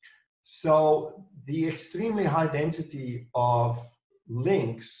ball. So the extremely high density of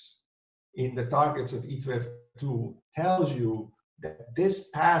links in the targets of E2F2 tells you that this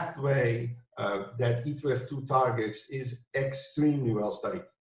pathway that E2F2 targets is extremely well studied.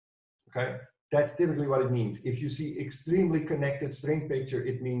 Okay, that's typically what it means. If you see extremely connected string picture,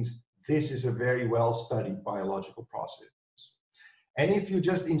 it means this is a very well studied biological process. And if you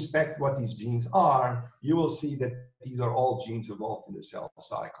just inspect what these genes are, you will see that these are all genes involved in the cell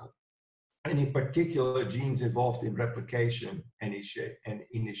cycle. And in particular, genes involved in replication and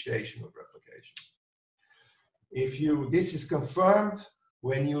initiation of replication. This is confirmed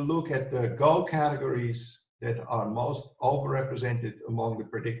when you look at the GO categories that are most overrepresented among the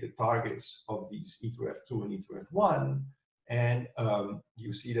predicted targets of these E2F2 and E2F1. And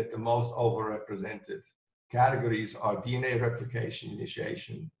you see that the most overrepresented categories are DNA replication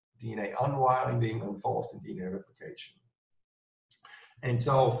initiation, DNA unwinding involved in DNA replication. And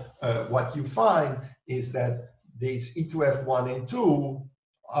so what you find is that these E2F1 and 2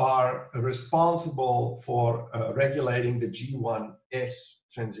 are responsible for regulating the G1S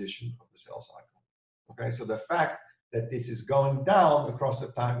transition of the cell cycle. Okay, so the fact that this is going down across the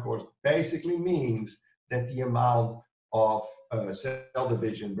time course basically means that the amount of cell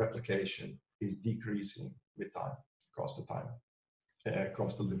division replication is decreasing with time, across the time,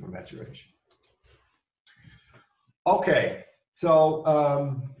 across the liver maturation. Okay,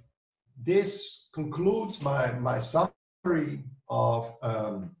 so this concludes my summary of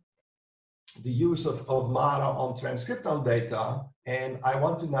the use of MARA on transcriptome data. And I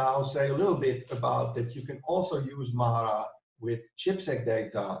want to now say a little bit about that you can also use MARA with ChIP-seq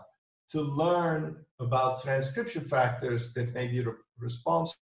data to learn about transcription factors that may be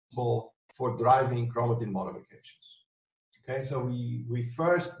responsible for driving chromatin modifications. Okay, so we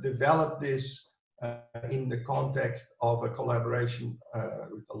first developed this in the context of a collaboration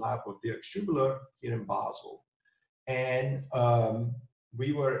with the lab of Dirk Schubler here in Basel. And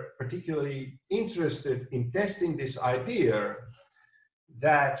we were particularly interested in testing this idea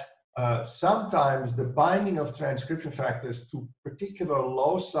that sometimes the binding of transcription factors to particular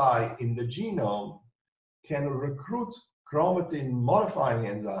loci in the genome can recruit chromatin modifying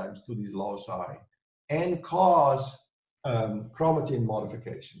enzymes to these loci and cause chromatin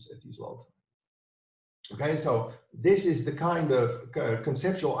modifications at these loci. Okay, so this is the kind of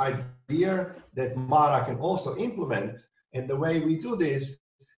conceptual idea that MARA can also implement. And the way we do this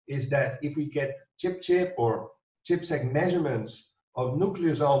is that if we get ChIP-chip or ChIP-seq measurements of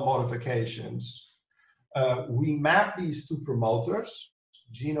nucleosome modifications, we map these to promoters,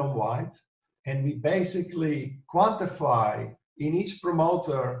 genome-wide, and we basically quantify in each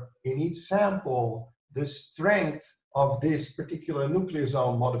promoter, in each sample, the strength of this particular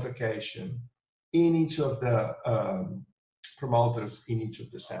nucleosome modification in each of the promoters in each of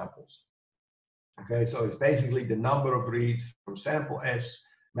the samples. Okay, so it's basically the number of reads from sample S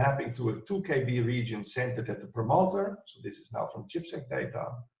mapping to a 2 kb region centered at the promoter. So this is now from ChIP-seq data.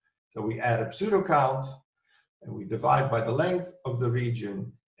 So we add a pseudo count and we divide by the length of the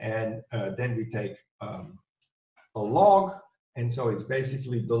region, and then we take a log. And so it's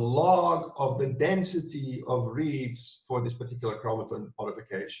basically the log of the density of reads for this particular chromatin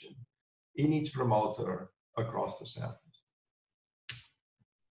modification in each promoter across the samples.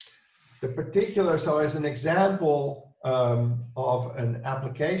 The particular, so as an example of an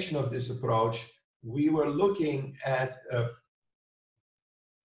application of this approach, we were looking at a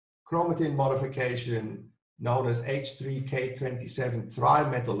chromatin modification known as H3K27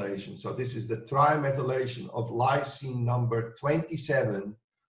 trimethylation. So this is the trimethylation of lysine number 27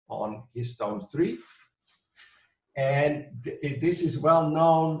 on histone 3. And this is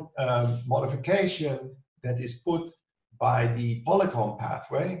well-known modification that is put by the polycomb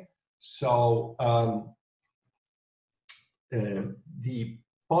pathway. So the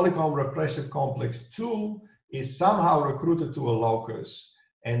polycomb repressive complex 2 is somehow recruited to a locus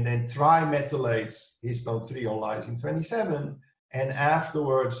and then trimethylates histone 3 on lysine 27. And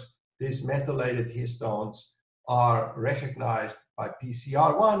afterwards, these methylated histones are recognized by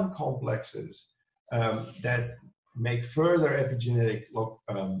PCR1 complexes that make further epigenetic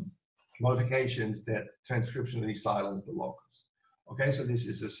modifications that transcriptionally silence the locus. Okay, so this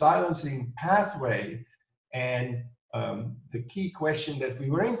is a silencing pathway, and the key question that we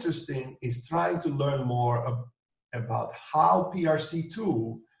were interested in is trying to learn more about how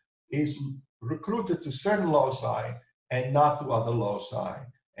PRC2 is recruited to certain loci and not to other loci.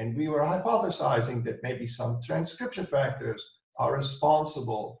 And we were hypothesizing that maybe some transcription factors are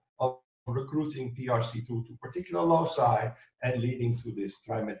responsible of recruiting PRC2 to particular loci and leading to this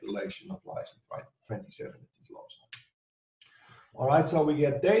trimethylation of lysine 27 at these loci. All right, so we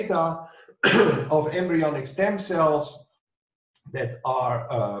get data of embryonic stem cells that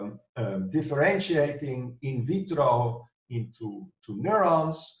are differentiating in vitro into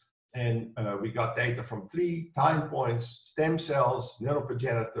neurons. And we got data from 3 time points: stem cells,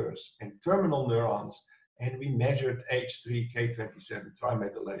 neuroprogenitors, and terminal neurons. And we measured H3K27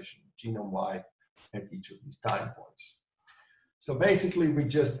 trimethylation genome-wide at each of these time points. So basically, we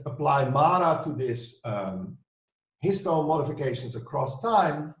just apply MARA to this histone modifications across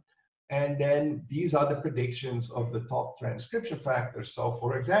time. And then these are the predictions of the top transcription factors. So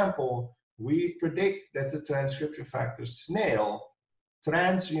for example, we predict that the transcription factor snail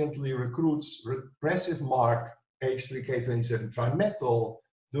transiently recruits repressive mark H3K27 trimethyl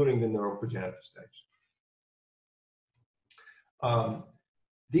during the neuroprogenitor stage.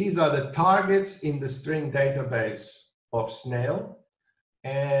 These are the targets in the string database of snail.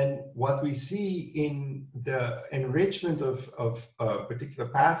 And what we see in the enrichment of particular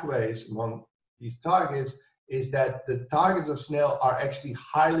pathways among these targets is that the targets of snail are actually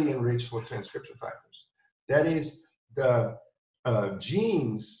highly enriched for transcription factors. That is, the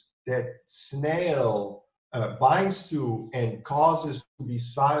genes that snail binds to and causes to be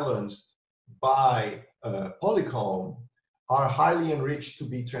silenced by polycomb are highly enriched to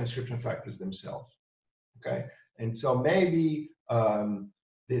be transcription factors themselves. Okay, and so maybe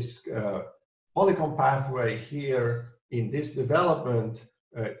this polycomb pathway here in this development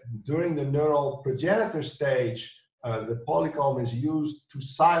during the neural progenitor stage the polycomb is used to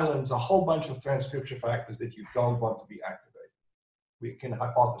silence a whole bunch of transcription factors that you don't want to be activated. We can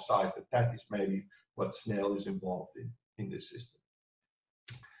hypothesize that that is maybe what snail is involved in this system.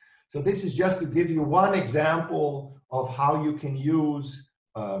 So this is just to give you one example of how you can use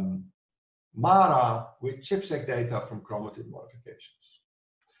MARA with ChIP-seq data from chromatin modifications.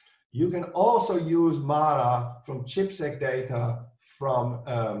 You can also use MARA from ChIP-seq data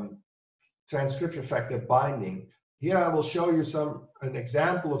from transcription factor binding. Here I will show you an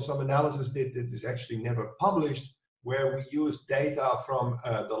example of some analysis that is actually never published, where we use data from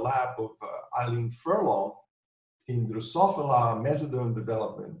the lab of Eileen Furlong in Drosophila mesoderm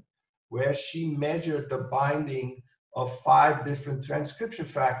development, where she measured the binding of 5 different transcription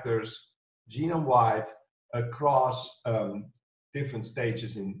factors genome-wide across different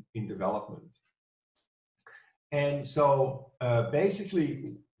stages in development. And so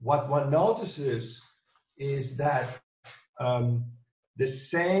basically what one notices is that the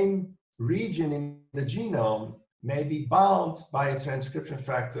same region in the genome may be bound by a transcription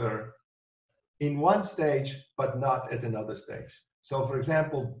factor in one stage, but not at another stage. So for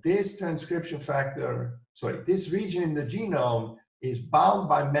example, this transcription factor, this region in the genome is bound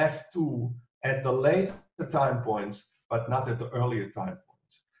by MEF2 at the later time points, but not at the earlier time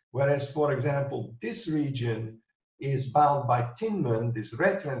points. Whereas, for example, this region is bound by Tinman, this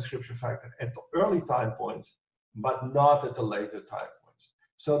red transcription factor, at the early time points, but not at the later time points.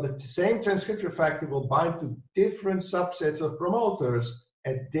 So the same transcription factor will bind to different subsets of promoters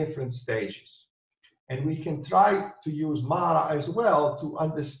at different stages. And we can try to use MARA as well to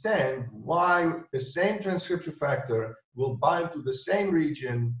understand why the same transcription factor will bind to the same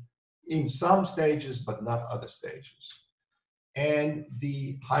region in some stages, but not other stages. And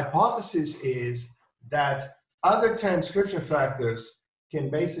the hypothesis is that other transcription factors can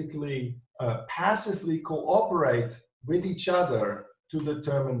basically passively cooperate with each other to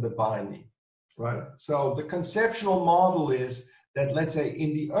determine the binding, right? So the conceptual model is that, let's say,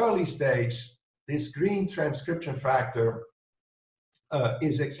 in the early stage, this green transcription factor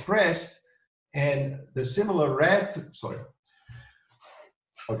is expressed, and the similar red,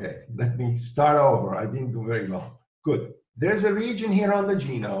 okay, let me start over. I didn't do very well. Good. There's a region here on the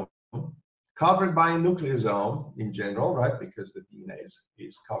genome covered by a nucleosome in general, right? Because the DNA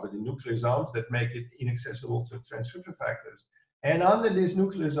is covered in nucleosomes that make it inaccessible to transcription factors. And under this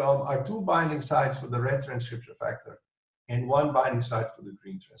nucleosome are 2 binding sites for the red transcription factor and 1 binding site for the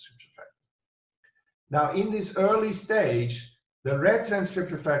green transcription factor. Now, in this early stage, the red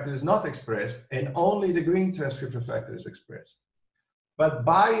transcription factor is not expressed, and only the green transcription factor is expressed. But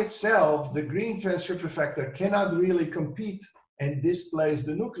by itself, the green transcription factor cannot really compete and displace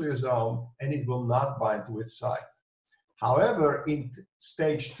the nucleosome, and it will not bind to its site. However, in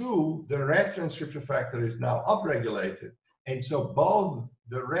stage 2, the red transcription factor is now upregulated, and so both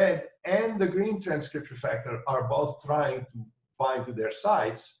the red and the green transcription factor are both trying to bind to their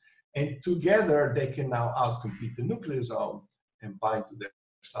sites, and together they can now outcompete the nucleosome and bind to their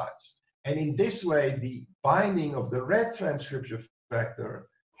sites. And in this way, the binding of the red transcription factor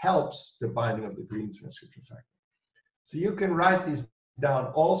helps the binding of the green transcription factor. So you can write this down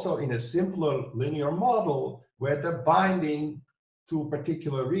also in a simpler linear model where the binding to a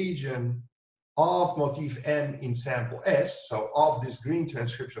particular region of motif M in sample S, so of this green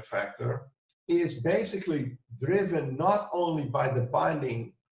transcription factor, is basically driven not only by the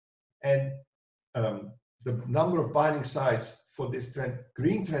binding and the number of binding sites for this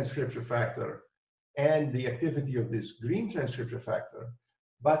green transcription factor and the activity of this green transcription factor,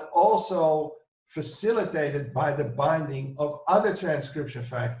 but also facilitated by the binding of other transcription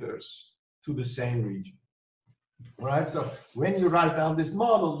factors to the same region. Right? So when you write down this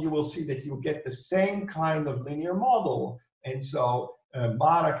model, you will see that you get the same kind of linear model. And so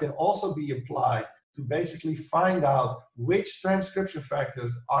MARA can also be applied to basically find out which transcription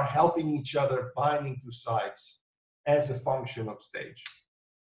factors are helping each other binding to sites as a function of stage.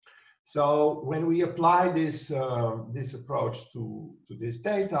 So when we apply this, this approach to this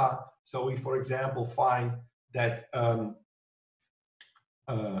data, so we, for example, find that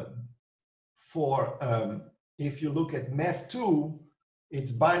if you look at MEF2,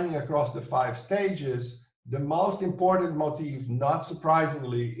 it's binding across the 5 stages. The most important motif, not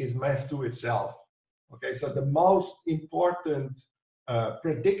surprisingly, is MEF2 itself. Okay, so the most important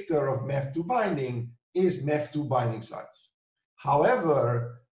predictor of MEF2 binding is MEF2 binding sites.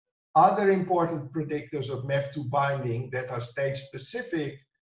 However, other important predictors of MEF2 binding that are stage specific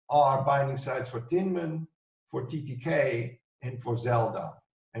are binding sites for Tinman, for TTK, and for Zelda.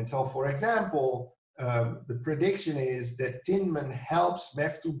 And so, for example, the prediction is that Tinman helps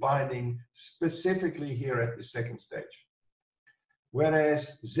MEF2 binding specifically here at the second stage.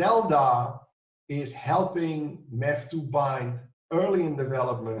 Whereas Zelda is helping MEF2 bind early in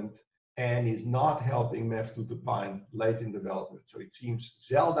development and is not helping MEF2 to bind late in development. So it seems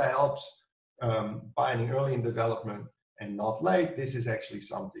Zelda helps binding early in development and not late. This is actually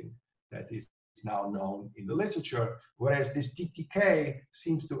something that is now known in the literature, whereas this TTK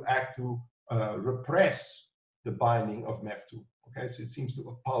seems to act to repress the binding of MEF2. Okay, so it seems to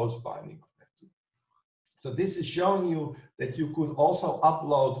oppose binding of MEF2. So this is showing you that you could also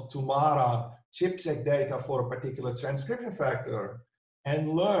upload to MARA ChIP-seq data for a particular transcription factor and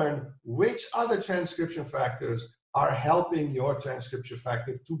learn which other transcription factors are helping your transcription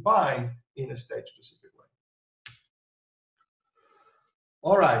factor to bind in a stage-specific way.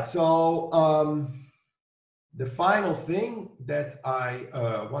 All right, so the final thing that I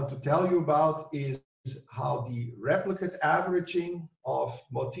want to tell you about is how the replicate averaging of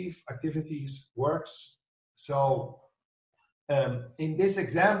motif activities works. So in this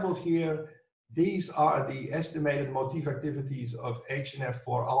example here, these are the estimated motif activities of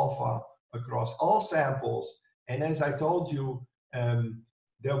HNF4 alpha across all samples. And as I told you,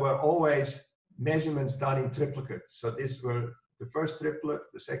 there were always measurements done in triplicates. So these were the first triplet,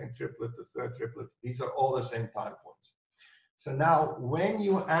 the second triplet, the third triplet. These are all the same time points. So now when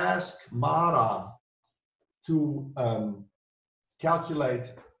you ask MARA to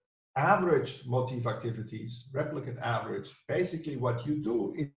calculate averaged motif activities, replicate average, basically what you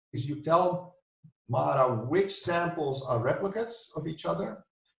do is you tell MARA which samples are replicates of each other.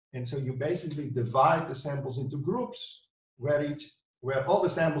 And so you basically divide the samples into groups where all the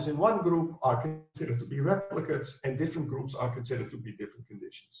samples in one group are considered to be replicates and different groups are considered to be different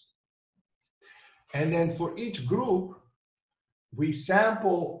conditions. And then for each group, we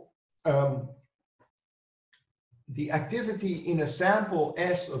sample the activity in a sample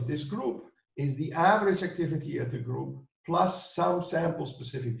S of this group is the average activity at the group plus some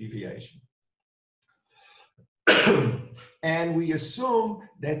sample-specific deviation. And we assume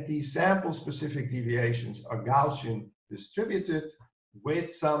that these sample-specific deviations are Gaussian distributed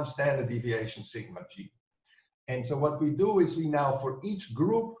with some standard deviation sigma g. And so what we do is we now, for each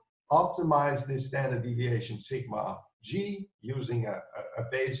group, optimize this standard deviation sigma g using a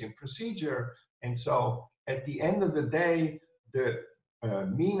Bayesian procedure. And so at the end of the day, the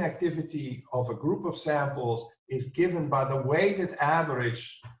mean activity of a group of samples is given by the weighted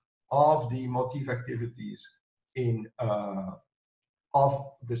average of the motif activities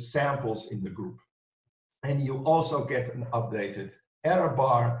of the samples in the group. And you also get an updated error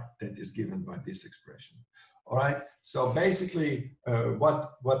bar that is given by this expression. All right, so basically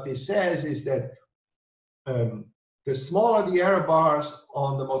what this says is that the smaller the error bars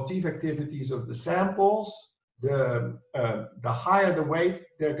on the motif activities of the samples, the higher the weight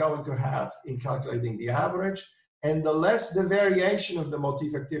they're going to have in calculating the average, and the less the variation of the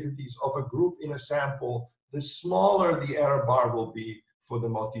motif activities of a group in a sample, the smaller the error bar will be for the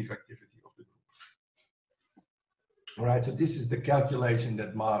motif activity of the group. All right, so this is the calculation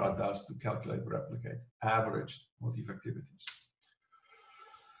that MARA does to calculate, replicate averaged motif activities.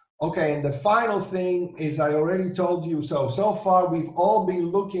 Okay, and the final thing is, I already told you, so far we've all been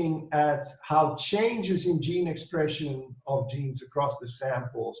looking at how changes in gene expression of genes across the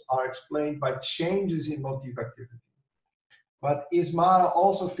samples are explained by changes in motif activity. But ISMARA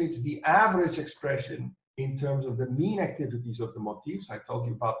also fits the average expression in terms of the mean activities of the motifs. I told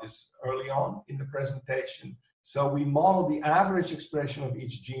you about this early on in the presentation. So we model the average expression of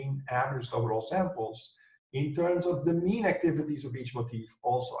each gene, averaged over all samples, in terms of the mean activities of each motif,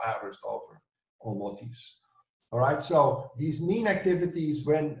 also averaged over all motifs. All right, so these mean activities,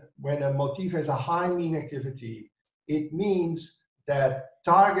 when a motif has a high mean activity, it means that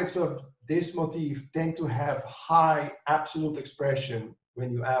targets of this motif tend to have high absolute expression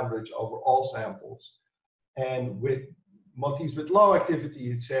when you average over all samples. And with motifs with low activity,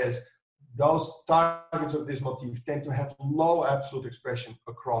 it says those targets of this motif tend to have low absolute expression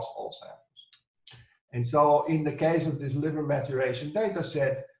across all samples. And so in the case of this liver maturation data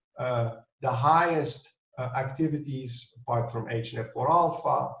set, the highest activities, apart from HNF4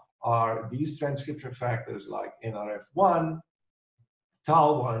 alpha, are these transcription factors like NRF1,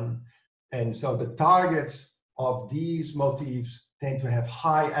 TAL1. And so the targets of these motifs tend to have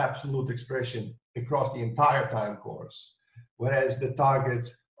high absolute expression across the entire time course, whereas the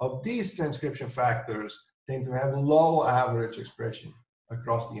targets of these transcription factors tend to have low average expression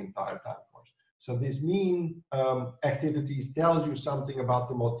across the entire time course. So this mean activities tells you something about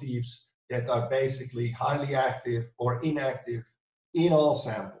the motifs that are basically highly active or inactive in all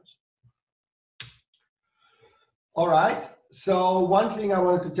samples. All right. So one thing I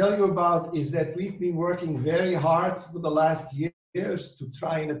wanted to tell you about is that we've been working very hard for the last years to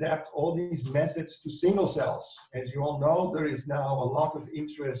try and adapt all these methods to single cells. As you all know, there is now a lot of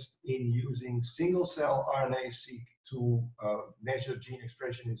interest in using single cell RNA-seq to measure gene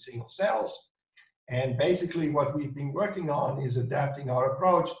expression in single cells. And basically what we've been working on is adapting our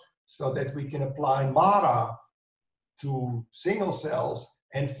approach so that we can apply MARA to single cells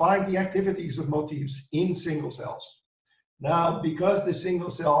and find the activities of motifs in single cells. Now, because the single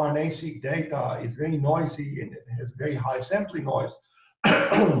cell RNA-seq data is very noisy and it has very high sampling noise,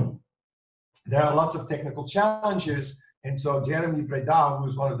 there are lots of technical challenges. And so Jeremy Breda, who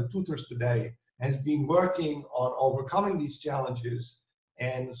is one of the tutors today, has been working on overcoming these challenges.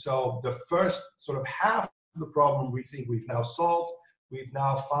 And so the first sort of half of the problem we think we've now solved. We've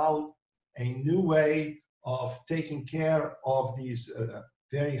now found a new way of taking care of these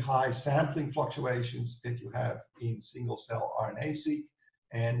very high sampling fluctuations that you have in single cell RNA-seq.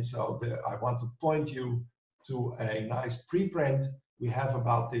 And so I want to point you to a nice preprint we have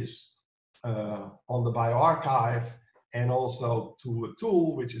about this on the bioRxiv, and also to a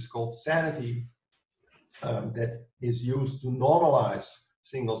tool which is called Sanity that is used to normalize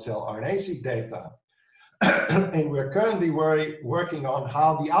single cell RNA-seq data. And we're currently working on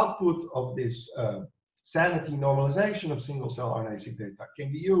how the output of this Sanity normalization of single cell RNA-seq data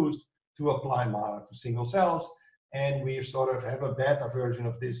can be used to apply MARA to single cells. And we sort of have a beta version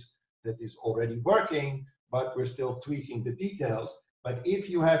of this that is already working, but we're still tweaking the details. But if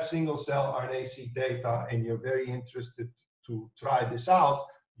you have single cell RNA-seq data and you're very interested to try this out,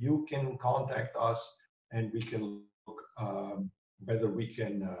 you can contact us and we can look whether we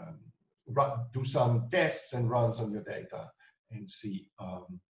can do some tests and runs on your data and see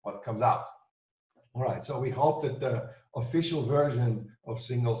what comes out. All right, so we hope that the official version of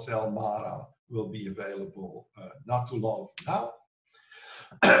single cell MARA will be available not too long from now.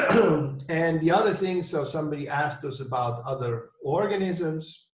 And the other thing, so somebody asked us about other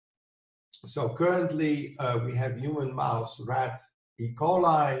organisms. So currently we have human, mouse, rat, E.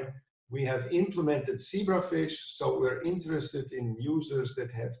 coli. We have implemented zebrafish, so we're interested in users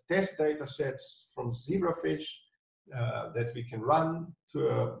that have test data sets from zebrafish that we can run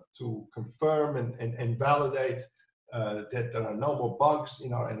to confirm and validate that there are no more bugs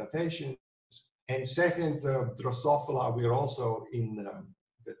in our annotations. And second, Drosophila, we're also in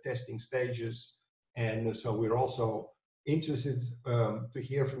the testing stages. And so we're also interested to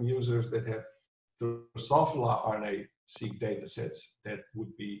hear from users that have Drosophila RNA-seq data sets that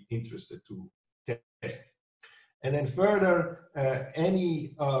would be interested to test. And then further,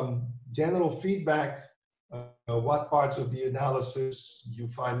 any general feedback, what parts of the analysis you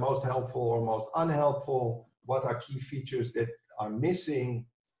find most helpful or most unhelpful, what are key features that are missing,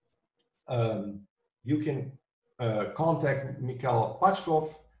 you can contact Mikhail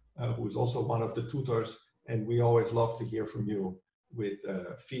Pachkov, who is also one of the tutors, and we always love to hear from you with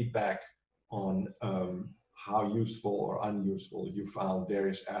feedback on how useful or unuseful you found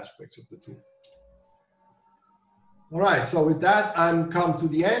various aspects of the tool. All right, so with that, I'm come to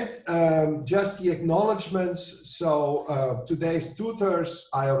the end. Just the acknowledgements. So today's tutors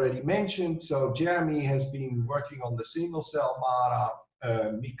I already mentioned. So Jeremy has been working on the single cell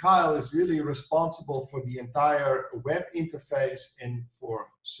MARA. Mikhail is really responsible for the entire web interface and for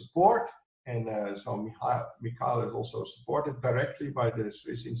support. And so Mikhail is also supported directly by the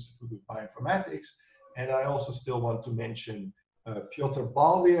Swiss Institute of Bioinformatics. And I also still want to mention Piotr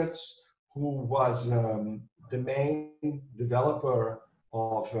Balwierz, who was the main developer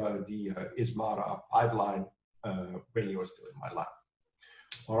of the ISMARA pipeline when he was still in my lab.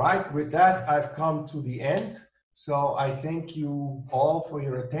 All right, with that, I've come to the end. So I thank you all for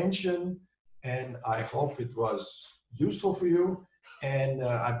your attention, and I hope it was useful for you. And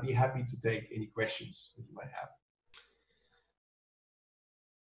I'd be happy to take any questions that you might have.